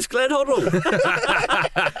 and it's Glenn Hoddle.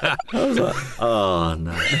 I was like, oh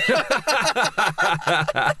no.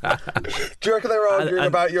 Do you reckon they were arguing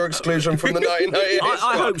about your exclusion from the 1998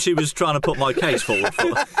 I hope she was trying to put my case forward.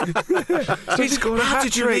 How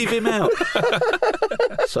did you leave him out?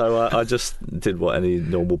 So I just did what any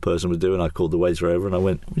normal person would do, and I called the waiter over and I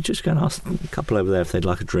went, we're just going to ask a couple over there if they'd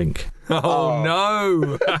like a drink. Oh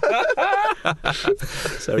no!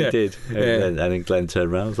 So he did, and then Glenn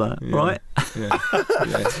turned around and was like, right.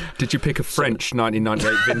 Did you pick a French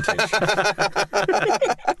 1998 vintage?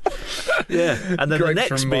 Yeah, and then Greg the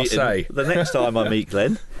next from meeting, Marseille. the next time I meet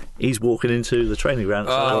Glenn, he's walking into the training ground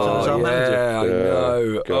at Southampton as our manager. I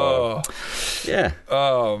know. God. Yeah.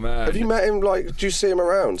 Oh man. Have you met him? Do you see him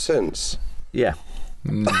around since? Yeah.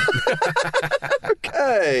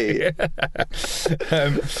 Okay.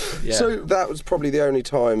 So that was probably the only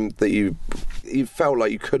time that you felt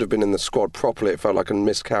like you could have been in the squad properly. It felt like a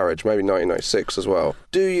miscarriage, maybe 1996 as well.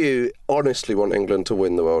 Do you honestly want England to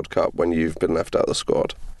win the World Cup when you've been left out of the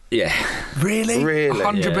squad? Yeah. Really?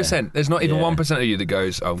 100%. Yeah. There's not even 1% of you that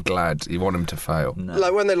goes, oh, I'm glad you want them to fail. No.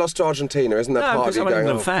 Like when they lost to Argentina, isn't that part of you I'm an going,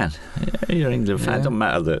 England fan. Yeah, you're an England fan. It doesn't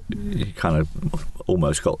matter that you kind of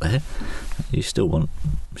almost got there. You still want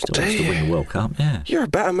to win the World Cup, yeah. You're a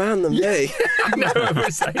better man than me.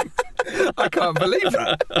 I can't believe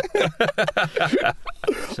that.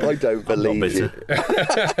 I don't believe you.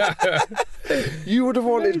 You would have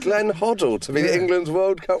wanted Glenn Hoddle to be England's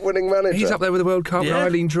World Cup winning manager. He's up there with the World Cup, and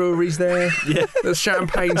Eileen Drury's there. Yeah. There's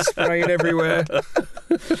champagne spraying everywhere.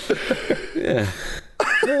 Yeah.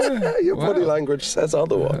 Your body language says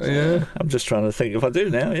otherwise. Yeah. I'm just trying to think if I do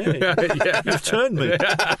now, You've turned me.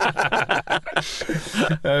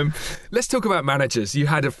 Let's talk about managers. You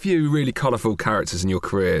had a few really colourful characters in your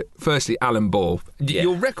career. Firstly, Alan Ball.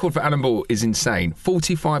 Your record for Alan Ball is insane.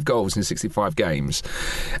 45 goals in 65 games.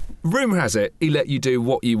 Rumour has it he let you do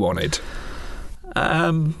what you wanted.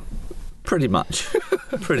 Pretty much.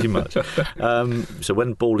 So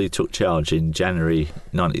when Bally took charge in January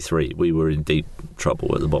 93, we were in deep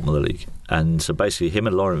trouble at the bottom of the league. And so basically him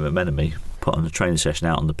and Lauren McMenemy put on a training session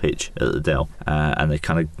out on the pitch at the Dell, and they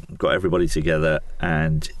kind of got everybody together,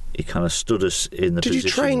 and he kind of stood us in the positions. Did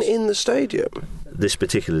you train in the stadium? This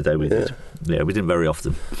particular day we did. Yeah, we didn't very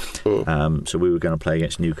often. So we were going to play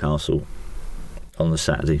against Newcastle on the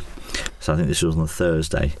Saturday. So I think this was on the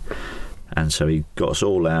Thursday. And so he got us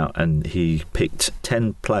all out, and he picked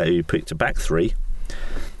 10 players. He picked a back three.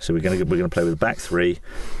 So we're going to play with a back three,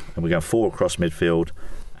 and we're going 4 across midfield,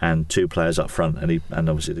 and 2 players up front, and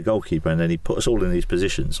obviously the goalkeeper. And then he put us all in these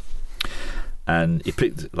positions, and he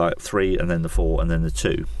picked like 3, and then the 4, and then the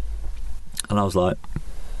 2. And I was like,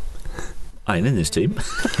 I ain't in this team.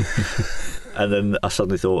 And then I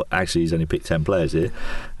suddenly thought, actually, he's only picked 10 players here.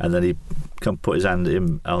 And then he put his hand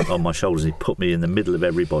on my shoulders, and he put me in the middle of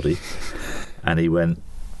everybody. And he went,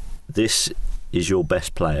 this is your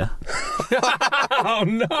best player. Oh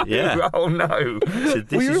no! Yeah. Oh no! So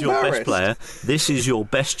this is your best player. This is your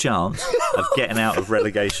best chance of getting out of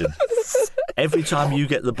relegation. Every time you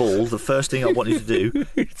get the ball, the first thing I want you to do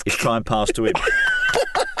is try and pass to him.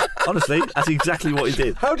 Honestly, that's exactly what he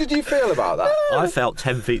did. How did you feel about that? I felt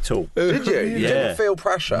 10 feet tall. Did you? You didn't feel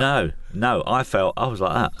pressure? No. I was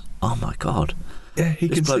like that. Oh my God. Yeah,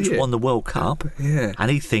 this bloke's won the World Cup,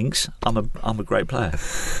 and he thinks I'm a great player.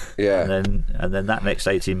 Yeah, and then that next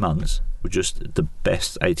 18 months were just the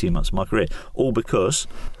best 18 months of my career, all because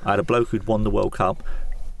I had a bloke who'd won the World Cup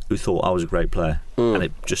who thought I was a great player, and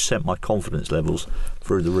it just sent my confidence levels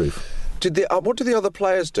through the roof. What did the other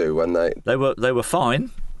players do when they were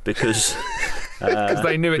fine because. Because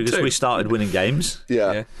they knew it because too. we started winning games,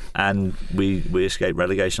 and we escaped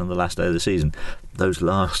relegation on the last day of the season. Those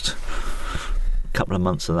last couple of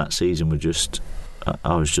months of that season were just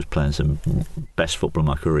I was just playing some best football of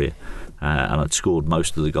my career, and I'd scored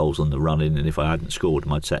most of the goals on the run-in, and if I hadn't scored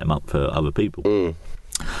them I'd set them up for other people.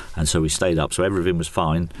 And so we stayed up, so everything was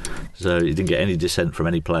fine. So you didn't get any dissent from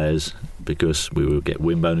any players because we would get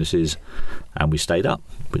win bonuses, and we stayed up,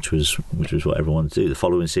 which was what everyone wanted to do. The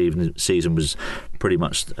following season was pretty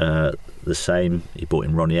much the same. He brought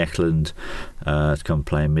in Ronnie Eklund to come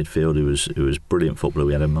play in midfield. Who was brilliant footballer.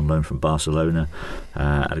 We had him on loan from Barcelona.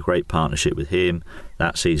 Had a great partnership with him.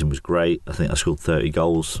 That season was great. I think I scored 30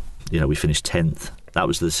 goals. We finished 10th. That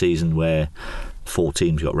was the season where 4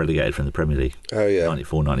 teams got relegated from the Premier League. Oh yeah,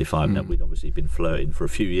 94, 95. Now we'd obviously been flirting for a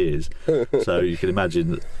few years, so you can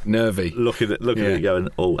imagine nervy looking at it, going,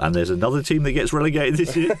 oh, and there's another team that gets relegated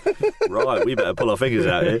this year. Right, we better pull our fingers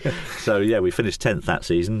out here. So yeah, we finished 10th that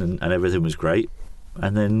season, and everything was great.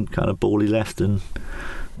 And then kind of Bally left, and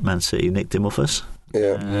Man City nicked him off us.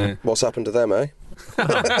 Yeah. What's happened to them, eh?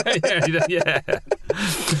 Yeah.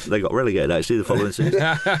 They got relegated actually the following season.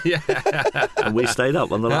 And we stayed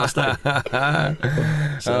up on the last day.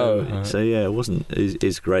 So yeah, it wasn't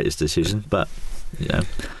his greatest decision, but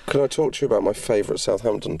Can I talk to you about my favourite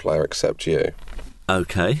Southampton player except you?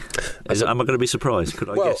 Okay. Am I going to be surprised? Could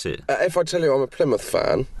I guess it? If I tell you I'm a Plymouth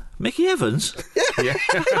fan. Mickey Evans? Yeah.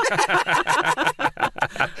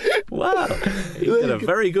 Wow. He did a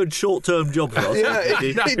very good short-term job for us. Yeah,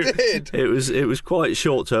 he did. It was quite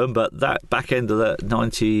short-term, but that back end of that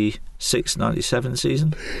 96, 97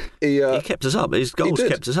 season, he kept us up. His goals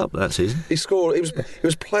kept us up that season. He scored. He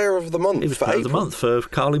was Player of the Month. He was Player of the Month for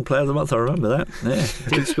Carling Player of the Month. I remember that. Yeah,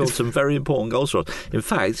 he scored some very important goals for us. In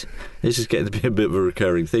fact, this is getting to be a bit of a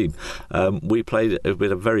recurring theme. We played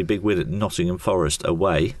with a very big win at Nottingham Forest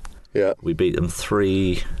away. Yeah, we beat them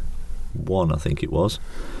 3-1, I think it was.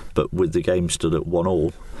 But with the game stood at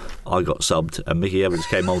 1-1, I got subbed, and Mickey Evans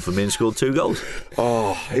came on for me and scored 2 goals.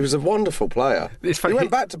 Oh, he was a wonderful player. He went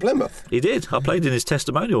back to Plymouth. He did. I played in his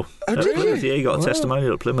testimonial. Oh, did you? Yeah, he got a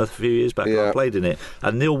testimonial at Plymouth a few years back. Yeah. I played in it,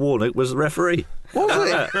 and Neil Warnock was the referee. Was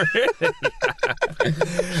it?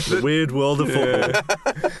 The weird world of football.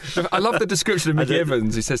 I love the description of Mickey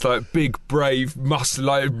Evans. He says like big, brave,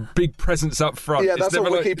 big presence up front. Yeah, that's on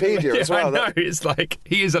Wikipedia as well. I know. It's like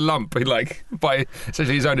he is a lump. By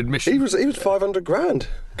essentially his own admission. He was 500 grand.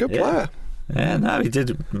 Good player. Yeah, no, he did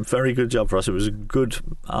a very good job for us. It was a good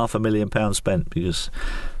 £500,000 spent because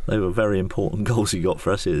they were very important goals he got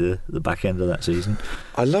for us at the back end of that season.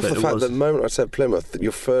 I love the fact that the moment I said Plymouth,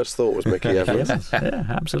 your first thought was Mickey Evans. Yeah,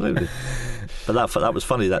 absolutely. But that was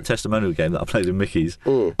funny, that testimonial game that I played in Mickey's.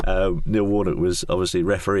 Neil Warnock was obviously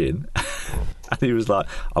refereeing, and he was like,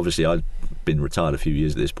 obviously I'd been retired a few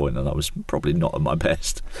years at this point and I was probably not at my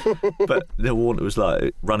best. But Neil Warnock was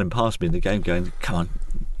like running past me in the game going, come on.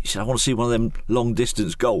 He said, I want to see one of them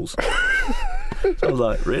long-distance goals. So I was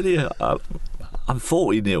like, really? I'm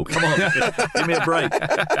 40, Neil. Come on, give me a break.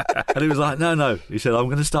 And he was like, no. He said, I'm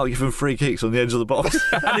going to start giving free kicks on the edge of the box.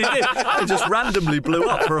 And he did. He just randomly blew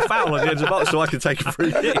up for a foul on the edge of the box so I could take a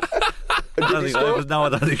free kick. I don't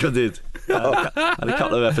think I did. I had a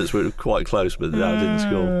couple of efforts where it was quite close, but I didn't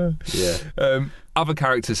score. Yeah. Other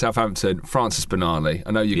characters, Southampton, Francis Benali.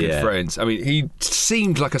 I know you're good friends. I mean, he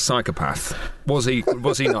seemed like a psychopath. Was he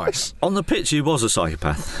nice? On the pitch, he was a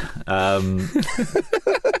psychopath. But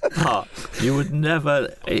you would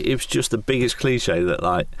never... It was just the biggest cliche that,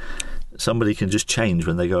 like, somebody can just change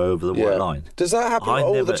when they go over the white line. Does that happen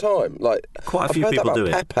all the time? Like, quite a few people do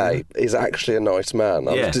it. Pepe is actually a nice man.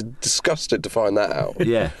 I was disgusted to find that out.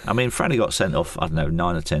 Yeah. I mean, Franny got sent off, I don't know,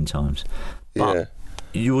 9 or 10 times. But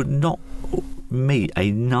you would not meet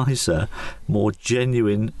a nicer, more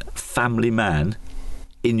genuine family man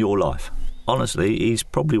in your life. Honestly, he's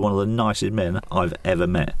probably one of the nicest men I've ever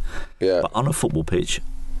met. Yeah. But on a football pitch,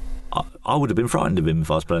 I would have been frightened of him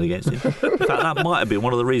if I was playing against him. In fact, that might have been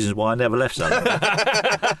one of the reasons why I never left Southampton.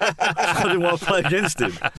 I didn't want to play against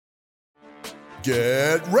him.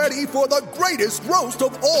 Get ready for the greatest roast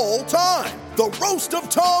of all time, the Roast of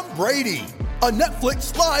Tom Brady, a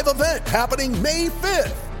Netflix live event happening May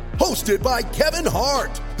 5th. Hosted by Kevin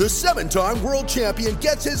Hart, the 7-time world champion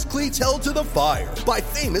gets his cleats held to the fire by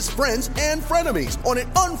famous friends and frenemies on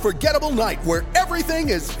an unforgettable night where everything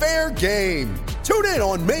is fair game. Tune in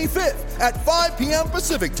on May 5th at 5 p.m.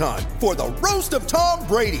 Pacific time for the Roast of Tom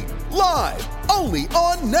Brady, live only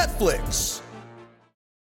on Netflix.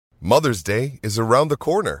 Mother's Day is around the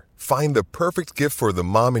corner. Find the perfect gift for the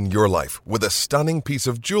mom in your life with a stunning piece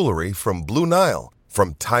of jewelry from Blue Nile.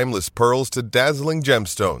 From timeless pearls to dazzling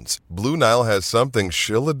gemstones, Blue Nile has something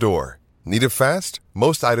she'll adore. Need it fast?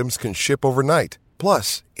 Most items can ship overnight.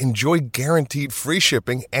 Plus, enjoy guaranteed free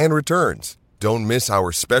shipping and returns. Don't miss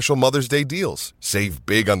our special Mother's Day deals. Save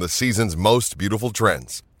big on the season's most beautiful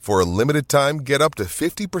trends. For a limited time, get up to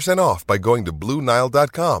 50% off by going to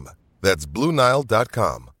BlueNile.com. That's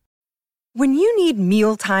BlueNile.com. When you need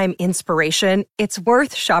mealtime inspiration, it's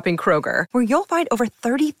worth shopping Kroger, where you'll find over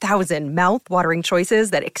 30,000 mouth-watering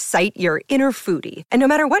choices that excite your inner foodie. And no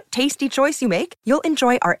matter what tasty choice you make, you'll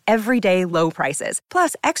enjoy our everyday low prices,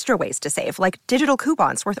 plus extra ways to save, like digital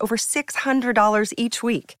coupons worth over $600 each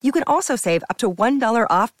week. You can also save up to $1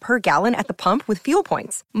 off per gallon at the pump with fuel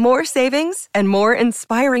points. More savings and more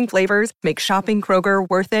inspiring flavors make shopping Kroger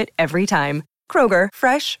worth it every time. Kroger,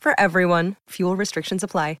 fresh for everyone. Fuel restrictions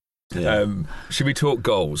apply. Should we talk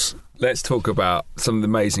goals? Let's talk about some of the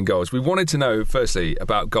amazing goals. We wanted to know, firstly,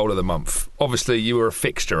 about Goal of the Month. Obviously, you were a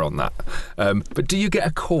fixture on that. But do you get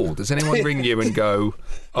a call? Does anyone ring you and go...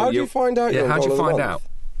 How do you find out? Yeah, how do you find out?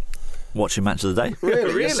 Watching Match of the Day.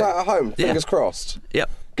 Really? You're sat at home, fingers crossed? Yep.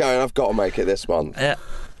 Going, I've got to make it this month. Yeah,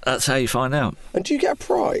 that's how you find out. And do you get a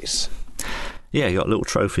prize? Yeah, you got a little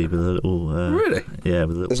trophy with a little... really? Yeah.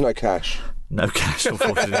 With a little... There's no cash? No cash,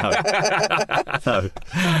 unfortunately, no.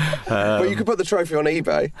 But you could put the trophy on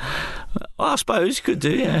eBay. Well, I suppose you could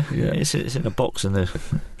do, yeah. It's in a box in the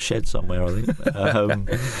shed somewhere, I think.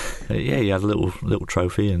 You had a little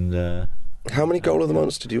trophy. And how many Goal of the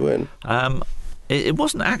Months did you win? It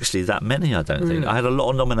wasn't actually that many, I don't think. I had a lot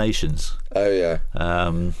of nominations. Oh, yeah.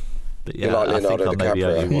 But yeah, You're like Leonardo I think I maybe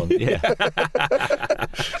DiCaprio. only won. Yeah.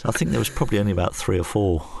 So I think there was probably only about 3 or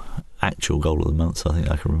 4 actual Goal of the Months, I think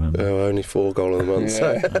I can remember. Oh, only 4 Goal of the Months.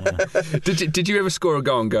 Did you ever score a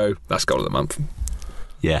goal and go, that's Goal of the Month?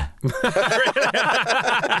 Yeah.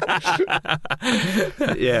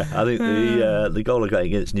 Yeah, I think the goal I got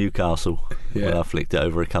against Newcastle, when I flicked it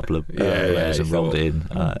over a couple of players and rolled it in,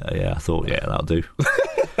 I thought, that'll do.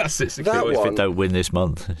 That's it. That if one, it don't win this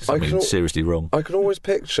month, it's something seriously wrong. I can always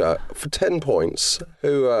picture for 10 points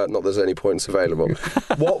who not there's any points available.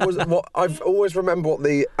 what I've always remembered what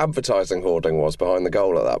the advertising hoarding was behind the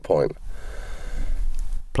goal at that point.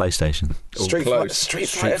 PlayStation. Street Fighter 2.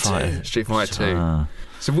 Street Fighter 2.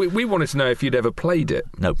 So we wanted to know if you'd ever played it.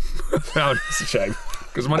 No. Oh, that's a shame.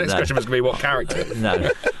 Because my next question was going to be what character.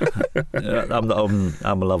 No.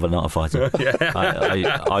 I'm a lover, not a fighter.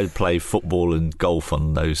 I play football and golf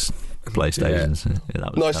on those PlayStations. Yeah,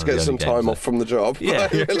 nice to get some time off from the job. Yeah.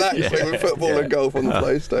 Relaxing with football and golf on the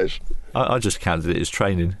PlayStation. I just counted it as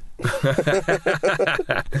training.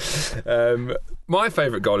 My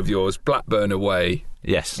favourite goal of yours, Blackburn away.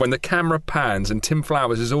 Yes. When the camera pans and Tim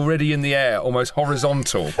Flowers is already in the air, almost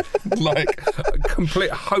horizontal, like a complete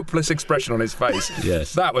hopeless expression on his face.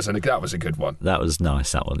 Yes. That was a good one. That was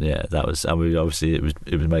nice, that one, yeah. That was, I mean, obviously it was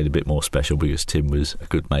made a bit more special because Tim was a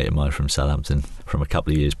good mate of mine from Southampton from a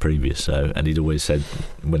couple of years previous, and he'd always said,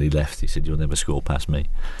 when he left, he said, you'll never score past me.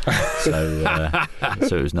 So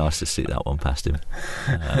it was nice to see that one past him.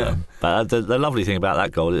 But the lovely thing about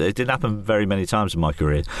that goal, it didn't happen very many times in my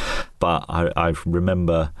career, but I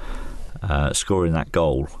remember scoring that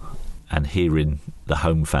goal and hearing the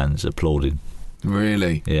home fans applauding.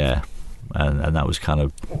 Really? Yeah. And that was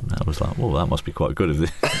like, well, that must be quite good if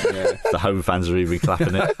the home fans are even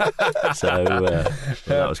clapping it. So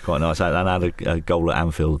that was quite nice. And I had a goal at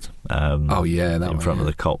Anfield in front of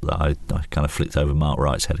the Kop that I kind of flicked over Mark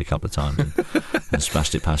Wright's head a couple of times and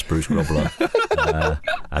smashed it past Bruce Grobbelaar.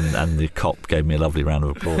 And the Kop gave me a lovely round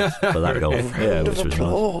of applause for that goal. Yeah, which was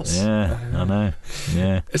nice. Yeah, I know.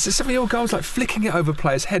 Yeah. It's some of your goals, like flicking it over a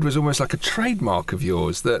player's head was almost like a trademark of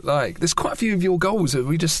yours. That like, there's quite a few of your goals that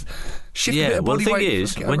we just shift a bit of body weight. The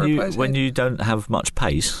thing is, when you don't have much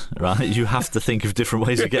pace, right, you have to think of different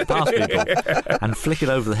ways to get past people. And flick it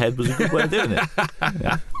over the head was a good way of doing it.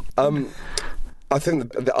 Yeah. I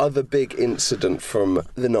think the other big incident from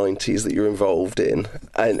the 90s that you're involved in,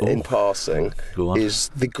 and in passing, is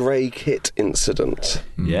the grey kit incident.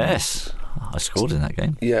 Yes. I scored in that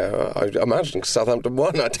game. Yeah, I imagine Southampton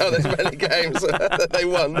won. I doubt there's many games that they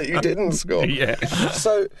won that you didn't score. Yeah.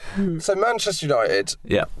 So Manchester United,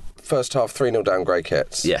 first half 3-0 down, grey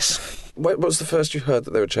kits. Yes. What was the first you heard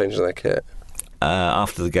that they were changing their kit?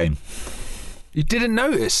 After the game. You didn't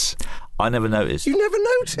notice? I never noticed. You never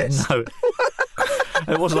noticed? No.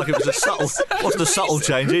 It wasn't like it was a subtle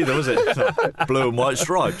change either, was it? Blue and white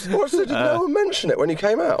stripes. Did no one mention it when you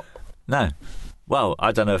came out? No. Well,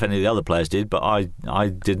 I don't know if any of the other players did, but I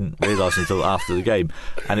didn't realise until after the game.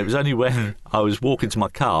 And it was only when I was walking to my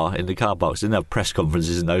car in the car park. Didn't have press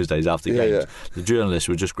conferences in those days after games. Yeah. The journalists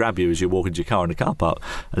would just grab you as you're walking to your car in the car park.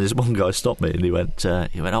 And this one guy stopped me and he went, "Oh,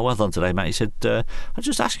 well done today, mate." He said, "I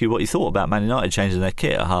just asked you what you thought about Man United changing their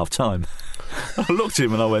kit at half time." I looked at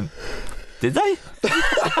him and I went, "Did they?"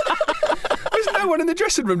 There's no one in the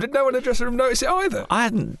dressing room. Did no one in the dressing room notice it either? I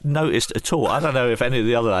hadn't noticed at all. I don't know if any of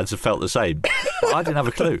the other lads have felt the same. But I didn't have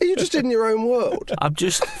a clue. Are you just in your own world? I'm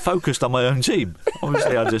just focused on my own team.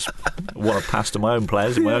 Obviously, I just want to pass to my own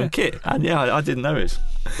players in my own kit. And I didn't notice.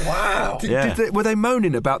 Wow. Were they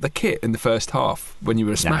moaning about the kit in the first half when you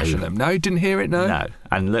were smashing them? No, you didn't hear it, no? No.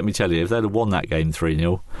 And let me tell you, if they'd have won that game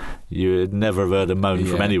 3-0, you would never have heard a moan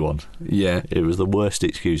from anyone. Yeah. It was the worst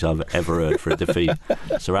excuse I've ever heard for a defeat.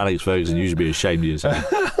 Sir Alex Ferguson used to be ashamed of yourself.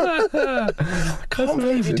 I can't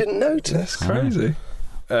believe you didn't notice. Crazy.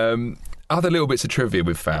 Other little bits of trivia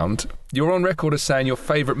we've found. You're on record as saying your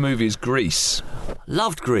favourite movie is Grease.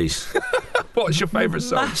 Loved Grease. What's your favourite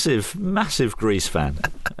song? Massive Grease fan.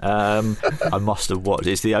 I must have watched.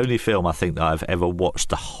 It's the only film I think that I've ever watched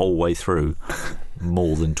the whole way through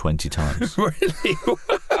more than 20 times. Really?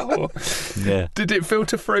 Wow. Yeah. Did it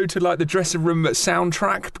filter through to like the dressing room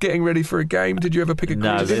soundtrack getting ready for a game? Did you ever pick a Grease?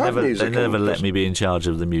 No, they never let me be in charge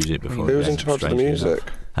of the music before. Who was in charge of the music?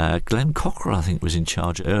 Glenn Cockrell, I think, was in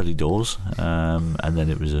charge early doors, and then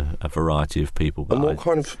it was a variety of people. But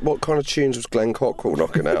and what kind of tunes was Glenn Cockrell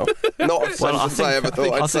knocking out? Not a sentence I ever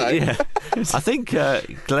thought I'd say. Yeah. I think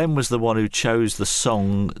Glenn was the one who chose the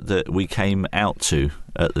song that we came out to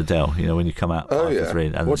at the Dell. You know, when you come out. Oh yeah.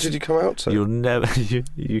 And what did you come out to? You'll never.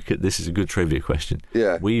 You could. This is a good trivia question.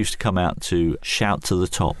 Yeah. We used to come out to "Shout to the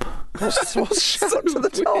Top." What's "Shout to the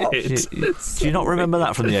Top"? Do you not remember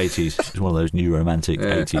that from the 80s? It's one of those new romantic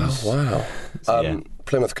 80s. Oh wow.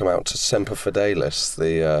 Plymouth come out to Semper Fidelis,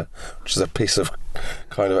 which is a piece of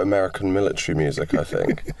kind of American military music, I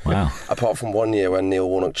think. Wow. Apart from one year when Neil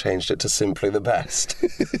Warnock changed it to Simply the Best.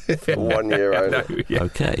 For 1 year only.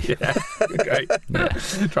 Okay. Yeah. Okay. Yeah.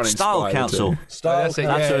 Style Council. Style Council.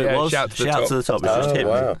 That's who it was. Shout to the Top.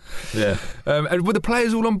 Wow. Yeah. And were the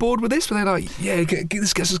players all on board with this? Were they like, yeah,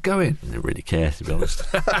 this gets us going? They didn't really care, to be honest.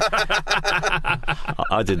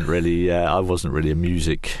 I didn't really. I wasn't really a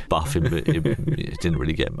music buff, but it didn't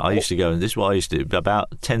really get me. I used to go, and this is what I used to do, about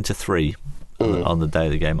 10 to 3 on the day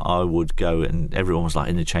of the game. I would go, and everyone was like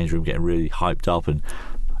in the change room getting really hyped up and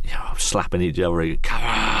slapping each other. Come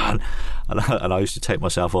on! And I used to take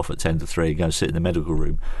myself off at 10 to 3 and go and sit in the medical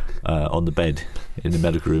room on the bed in the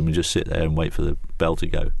medical room and just sit there and wait for the bell to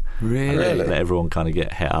go. Really? Let everyone kind of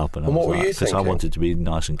get het up. And what were you thinking? Because I wanted to be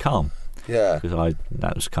nice and calm. Yeah. Because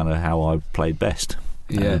that was kind of how I played best.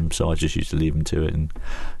 Yeah. So I just used to leave them to it and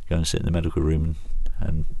go and sit in the medical room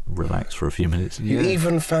and relax for a few minutes. You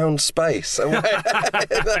even found space.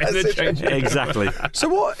 Exactly. So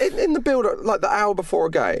what, in the build-up, like the hour before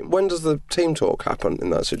a game, when does the team talk happen in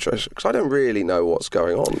that situation? Because I don't really know what's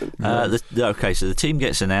going on. Okay, so the team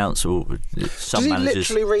gets announced, or some managers... Does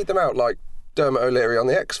he literally read them out like Dermot O'Leary on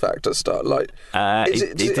the X Factor start? Like,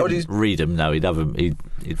 he didn't read them, no, he'd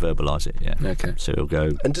verbalise it, yeah. Okay. So he'll go...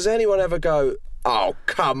 And does anyone ever go, oh,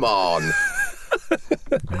 come on...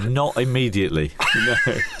 Not immediately, no.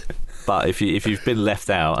 But if you've been left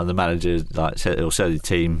out and the manager he'll say to the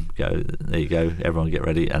team, go, there you go, everyone get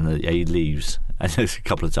ready, and he leaves. And there's a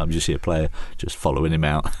couple of times you see a player just following him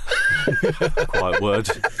out. Quiet word.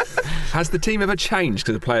 Has the team ever changed?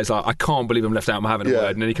 Because the player's like, I can't believe I'm left out, I'm having a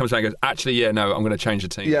word. And then he comes back and goes, actually, yeah, no, I'm going to change the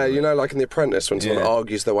team. Yeah, you know, like in The Apprentice when someone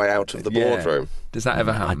argues their way out of the boardroom. Does that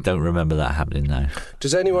ever happen? I don't remember that happening, no.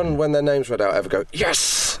 Does anyone, when their name's read out, ever go,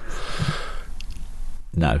 yes?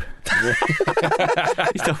 No. You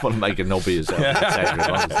don't want to make a knob of yourself.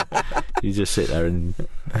 You just sit there and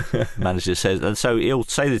manager says, and so he'll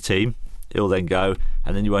say the team, he'll then go,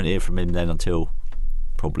 and then you won't hear from him then until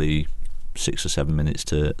probably 6 or 7 minutes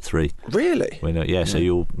to 3. Really? So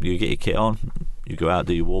you get your kit on, you go out,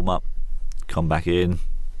 do your warm up, come back in,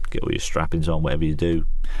 get all your strappings on, whatever you do,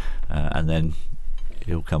 and then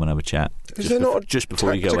he'll come and have a chat. Is there not just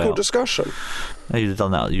before you go tactical out? Discussion? No, you'd have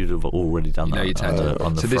done that. You'd have already done that you tend to.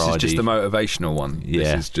 on the so Friday. this is just the motivational one.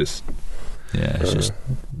 Yeah. This is just. Yeah, it's just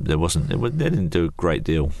they didn't do a great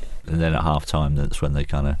deal, and then at half time, that's when they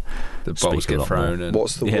kind of the balls get thrown. And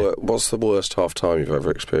what's the worst half time you've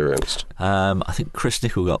ever experienced? I think Chris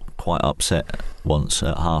Nicholl got quite upset once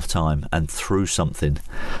at half time and threw something,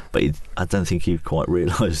 but I don't think he quite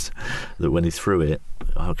realised that when he threw it.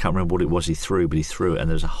 I can't remember what it was he threw, but he threw it,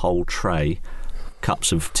 and there's a whole tray.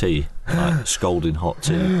 Cups of tea, like scalding hot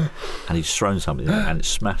tea, and he's thrown something and it's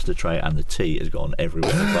smashed the tray, and the tea has gone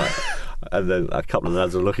everywhere. And then a couple of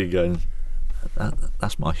lads are looking, going,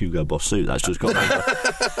 "That's my Hugo Boss suit. That's just gone over."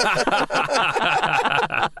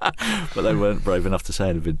 But they weren't brave enough to say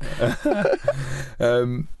anything.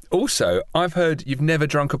 Also, I've heard you've never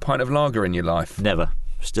drunk a pint of lager in your life. Never.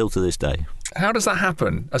 Still to this day. How does that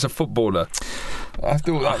happen as a footballer? I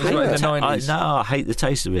thought that was like in the 90s. I hate the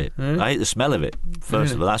taste of it. I hate the smell of it.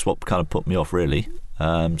 First of all, that's what kind of put me off, really.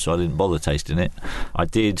 So I didn't bother tasting it. I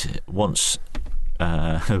did once.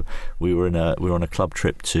 We were on a club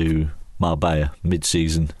trip to Marbella,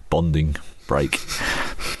 mid-season bonding break,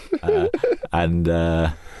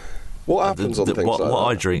 and. What happens on things like that? What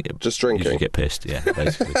I drink, just drinking. You get pissed, yeah,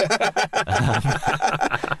 basically.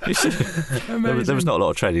 There was not a lot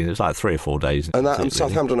of training. It was like 3 or 4 days. And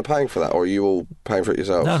Southampton are paying for that, or are you all paying for it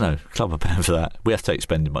yourselves? No, club are paying for that. We have to take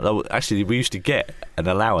spending money. Actually, we used to get an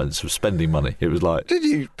allowance of spending money. It was like... Did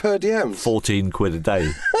you? Per diem? 14 quid a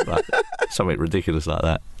day. Like, something ridiculous like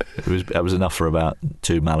that. It was enough for about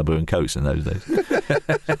 2 Malibu and Cokes in those days.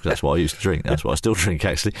 That's what I used to drink. That's what I still drink,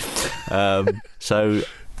 actually. So...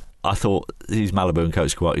 I thought these Malibu and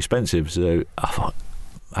Cokes are quite expensive, so I thought,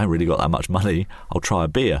 I ain't really got that much money, I'll try a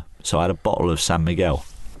beer. So I had a bottle of San Miguel.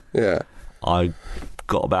 Yeah. I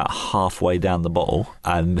got about halfway down the bottle,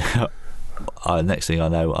 and next thing I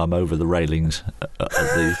know, I'm over the railings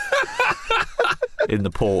in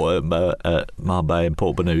the port at Marbella and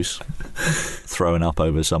Port Banús, throwing up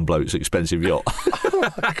over some bloke's expensive yacht.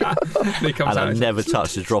 And I've never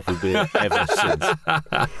touched a drop of beer ever since.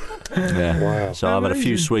 Yeah. Wow. So I've had a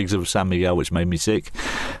few swigs of San Miguel, which made me sick,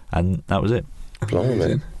 and that was it.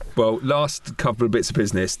 Blimey. Well, last couple of bits of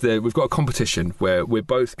business. We've got a competition where we're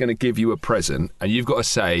both going to give you a present, and you've got to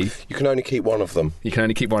say... You can only keep one of them. You can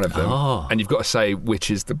only keep one of them. Oh. And you've got to say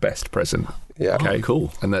which is the best present. Yeah. Okay,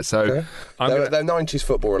 cool. And that's so... Okay. They're 90s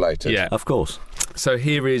football related. Yeah. Of course. So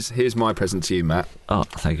here's my present to you, Matt. Oh,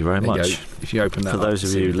 thank you very much. If you open that For those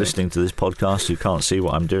of you listening to this podcast who can't see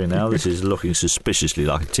what I'm doing now, this is looking suspiciously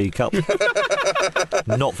like a teacup.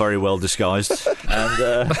 Not very well disguised.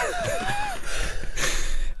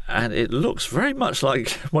 And it looks very much like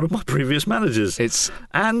one of my previous managers.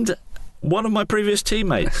 And one of my previous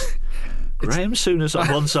teammates. Graham Souness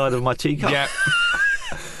on one side of my teacup. Yeah.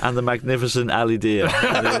 And the magnificent Ali Dia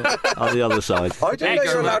on the other side. I didn't know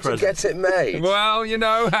you were allowed to get it made. Well,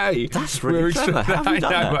 hey. That's really clever. How have you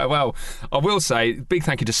done that? Well, I will say, big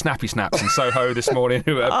thank you to Snappy Snaps in Soho this morning,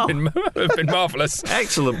 who have been marvellous.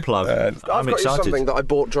 Excellent plug. I've got excited. you something that I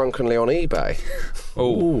bought drunkenly on eBay.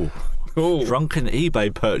 Ooh. Drunken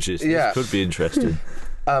eBay purchase. Yeah. This could be interesting.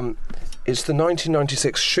 It's the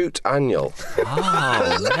 1996 Shoot Annual.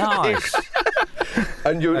 Oh, nice.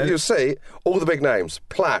 And you'll see all the big names: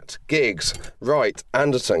 Platt, Giggs, Wright,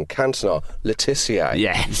 Anderton, Cantona, Letitia.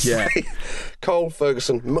 Yes. Yeah. Cole,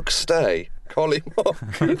 Ferguson, McStay, Collymore,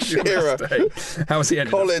 Shearer, How's he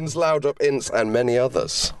ended Collins, Laudrup, Ince, and many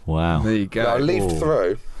others. Wow. There you go. Now, I leafed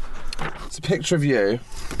through. It's a picture of you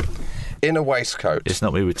in a waistcoat. It's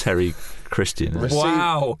not me with Terry Christian.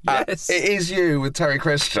 Wow. Yes. It is you with Terry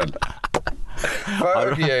Christian.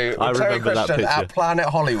 Photo of you with Terry Christian at Planet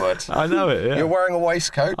Hollywood. I know it, yeah. You're wearing a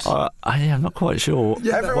waistcoat. I'm not quite sure.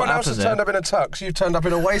 Yeah, everyone else has turned up in a tux. You've turned up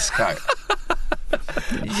in a waistcoat.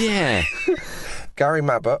 Yeah. Gary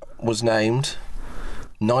Mabbott was named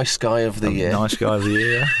Nice Guy of the Year. Nice Guy of the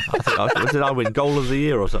Year. Did I win Goal of the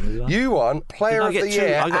Year or something? You won Player of the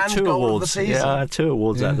Year I got and 2 Goal awards. of the Season. Yeah, I had 2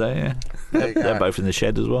 awards that day, yeah. They're both in the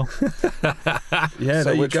shed as well. Yeah,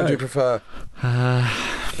 so which would you prefer?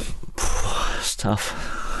 It's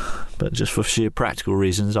tough. But just for sheer practical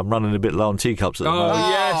reasons, I'm running a bit low on teacups at the moment.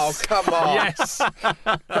 Yes. Oh, come on. Yes.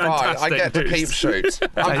 Right, I get to peep shoot.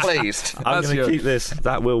 I'm pleased. I'm going to keep this.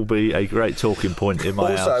 That will be a great talking point in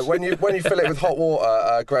my house. Also, when you fill it with hot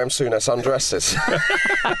water, Graham Souness undresses.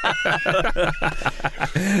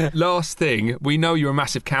 Last thing, we know you're a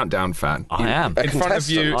massive Countdown fan. I am. In front of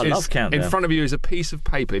you I love Countdown. In front of you is a piece of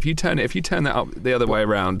paper. If you turn that up the other way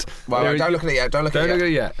around. Well, don't look at it yet. Don't look at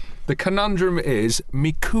it yet. The conundrum is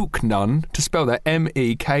Mikooknun. To spell that,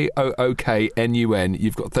 Mekooknun.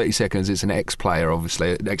 You've got 30 seconds. It's an ex-player,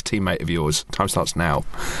 obviously, an ex-teammate of yours. Time starts now.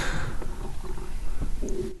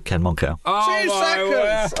 Ken Monkel. Oh, 2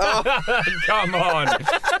 seconds! Oh. Come on.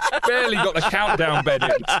 Barely got the countdown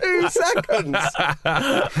bedded. 2 seconds!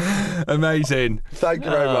 Amazing. Thank you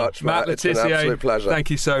very much, Matt It's been an Letizia, absolute pleasure. thank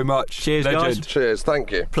you so much. Cheers, Legend. guys. Cheers,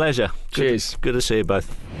 thank you. Pleasure. Cheers. Good to see you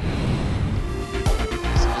both.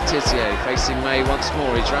 Letizia facing May once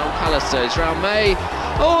more. He's round Pallister. He's round May.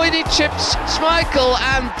 Oh, and he chips Schmeichel,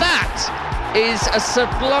 and that is a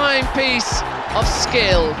sublime piece of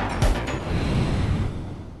skill.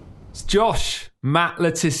 It's Josh, Matt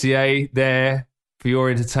Letizia there for your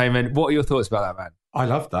entertainment. What are your thoughts about that, man? I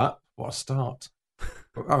love that. What a start.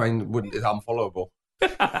 I mean, it's unfollowable.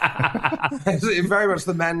 It's very much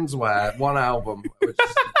the menswear, one album, which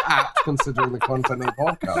is apt considering the content of the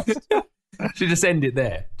podcast. Should just end it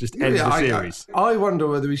there. Just end the series. I wonder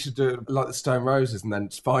whether we should do it like the Stone Roses and then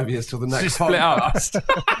it's 5 years till the next Just split podcast.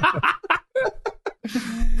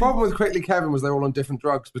 Problem with Quickly Kevin was they're all on different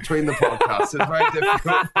drugs between the podcasts. It's very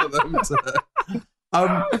difficult for them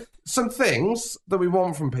to... some things that we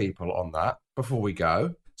want from people on that before we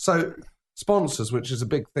go. So, sponsors, which is a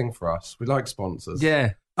big thing for us. We like sponsors.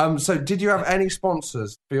 Yeah. So did you have any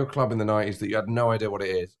sponsors for your club in the 90s that you had no idea what it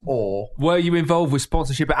is? Or were you involved with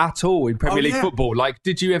sponsorship at all in Premier League football? Like,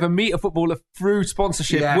 did you ever meet a footballer through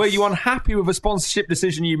sponsorship? Yes. Were you unhappy with a sponsorship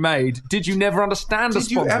decision you made? Did you never understand a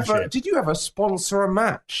sponsorship? Did you ever sponsor a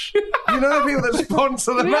match? You know the people that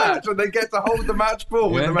sponsor the match and they get to hold the match ball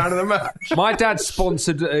with the man of the match? My dad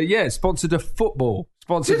sponsored a football.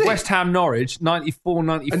 Sponsored West Ham Norwich,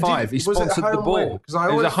 94-95. He sponsored the ball.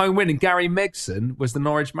 It was a home win, and Gary Megson was the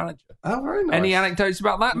Norwich manager. Oh, very nice. Any anecdotes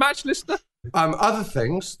about that match, listener? Other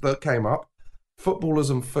things that came up, footballers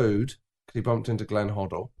and food, because he bumped into Glenn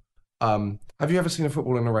Hoddle. Have you ever seen a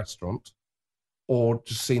footballer in a restaurant? Or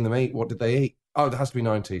just seen them eat? What did they eat? Oh, it has to be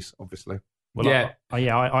 90s, obviously. Well,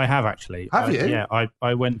 I have actually. Have you? Yeah,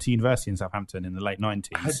 I went to university in Southampton in the late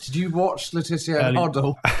 90s. Did you watch Letizia and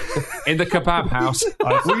Hoddle? In the kebab house?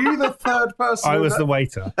 Were you the third person? I was the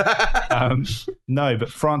waiter. No, but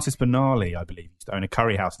Francis Benali, I believe, used to own a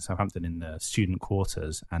curry house in Southampton in the student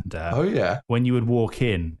quarters. And when you would walk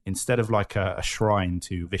in, instead of like a shrine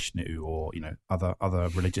to Vishnu or other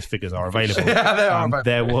religious figures are available,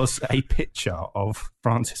 there was a picture of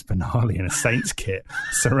Francis Benali in a saint's kit,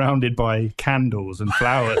 surrounded by candles and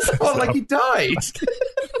flowers. What, like he died?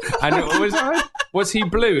 And was he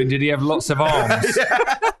blue and did he have lots of arms?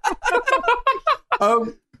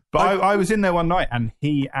 But I was in there one night and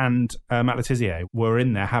he and Matt Letizia were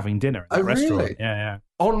in there having dinner in the restaurant. Really? Yeah.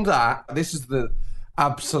 On that, this is the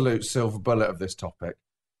absolute silver bullet of this topic.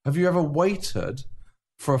 Have you ever waited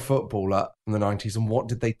for a footballer in the 90s and what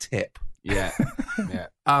did they tip? Yeah.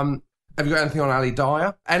 Have you got anything on Ali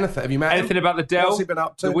Dyer? Anything? Have you met anything him? about the Dell? What's he been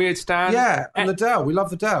up to? The weird stand? Yeah, and the Dell. We love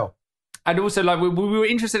the Dell. And also, like, we were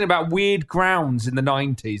interested about weird grounds in the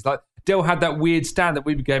 90s. Like, Dell had that weird stand that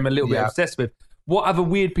we became a little bit obsessed with. What other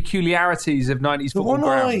weird peculiarities of 90s football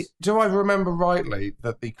grounds? Do I remember rightly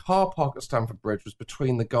that the car park at Stamford Bridge was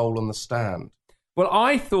between the goal and the stand? Well,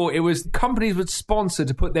 I thought it was companies would sponsor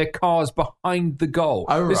to put their cars behind the goal.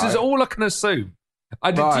 Oh, this is all I can assume.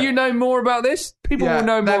 Do you know more about this? People will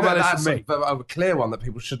know more about this than me. That's a clear one that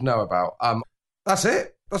people should know about. That's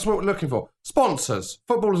it. That's what we're looking for. Sponsors,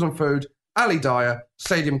 footballers and food, Ali Dyer,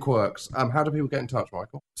 Stadium Quirks. How do people get in touch,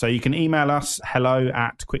 Michael? So you can email us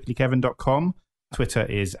hello@quicklykevin.com. Twitter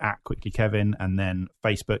is @quicklykevin, and then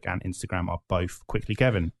Facebook and Instagram are both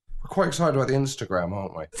quicklykevin. We're quite excited about the Instagram,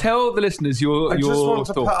 aren't we? Tell the listeners your thoughts. I just want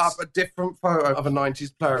to put up a different photo of a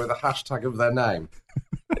 90s player with a hashtag of their name.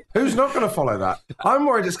 Who's not going to follow that? I'm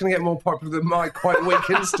worried it's going to get more popular than my quite weak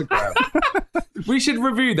Instagram. We should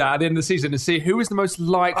review that at the end of the season and see who is the most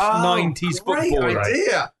liked 90s footballer. Great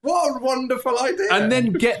idea. What a wonderful idea. And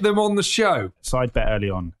then get them on the show. Side bet early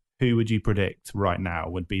on. Who would you predict right now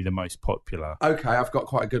would be the most popular? Okay, I've got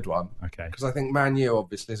quite a good one. Okay. Because I think Man U,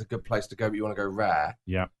 obviously, is a good place to go, but you want to go rare.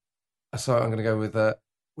 Yeah. So I'm going to go with,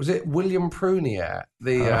 was it William Prunier,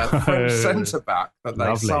 the French centre-back that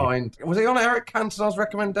they signed? Was he on Eric Cantona's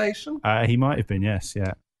recommendation? He might have been, yes,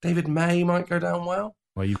 yeah. David May might go down well.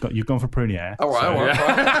 Well, you've gone for Prunier. All right.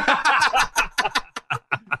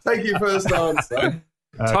 Take your first answer.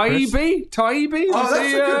 Taibbi? Oh,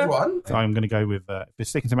 that's a good one. I'm going to go with, if it's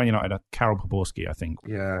sticking to Man United, Karol Poborski, I think.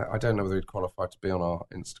 Yeah, I don't know whether he'd qualify to be on our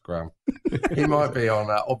Instagram. He might be on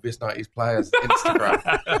Obvious 90s Players Instagram.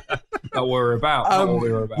 Not what we're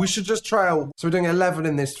about. We should just trail. So we're doing 11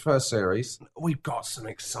 in this first series. We've got some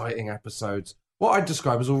exciting episodes what I'd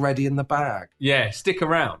describe as already in the bag. Yeah, stick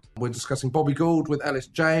around. We're discussing Bobby Gould with Ellis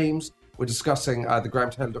James. We're discussing the Graham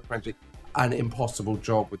Taylor documentary, An Impossible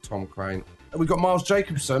Job with Tom Crane. We've got Miles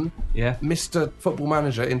Jacobson, Mr. Football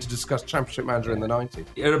Manager, in to discuss Championship Manager in the 90s.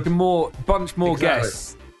 It'll be bunch more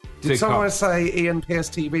guests. Did someone say Ian Pearce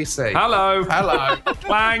TBC? Hello. Hello.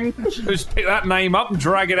 Clang. Just pick that name up and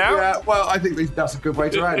drag it out. Yeah, well, I think that's a good way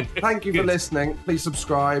to end. Thank you for listening. Please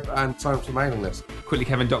subscribe and sign up to the mailing list.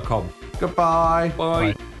 QuicklyKevin.com. Goodbye.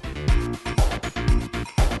 Bye.